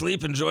 get some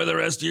sleep, enjoy the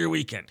rest of your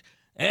weekend.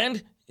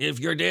 And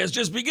if your day is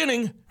just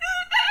beginning,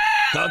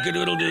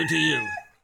 cock-a-doodle-doo to you.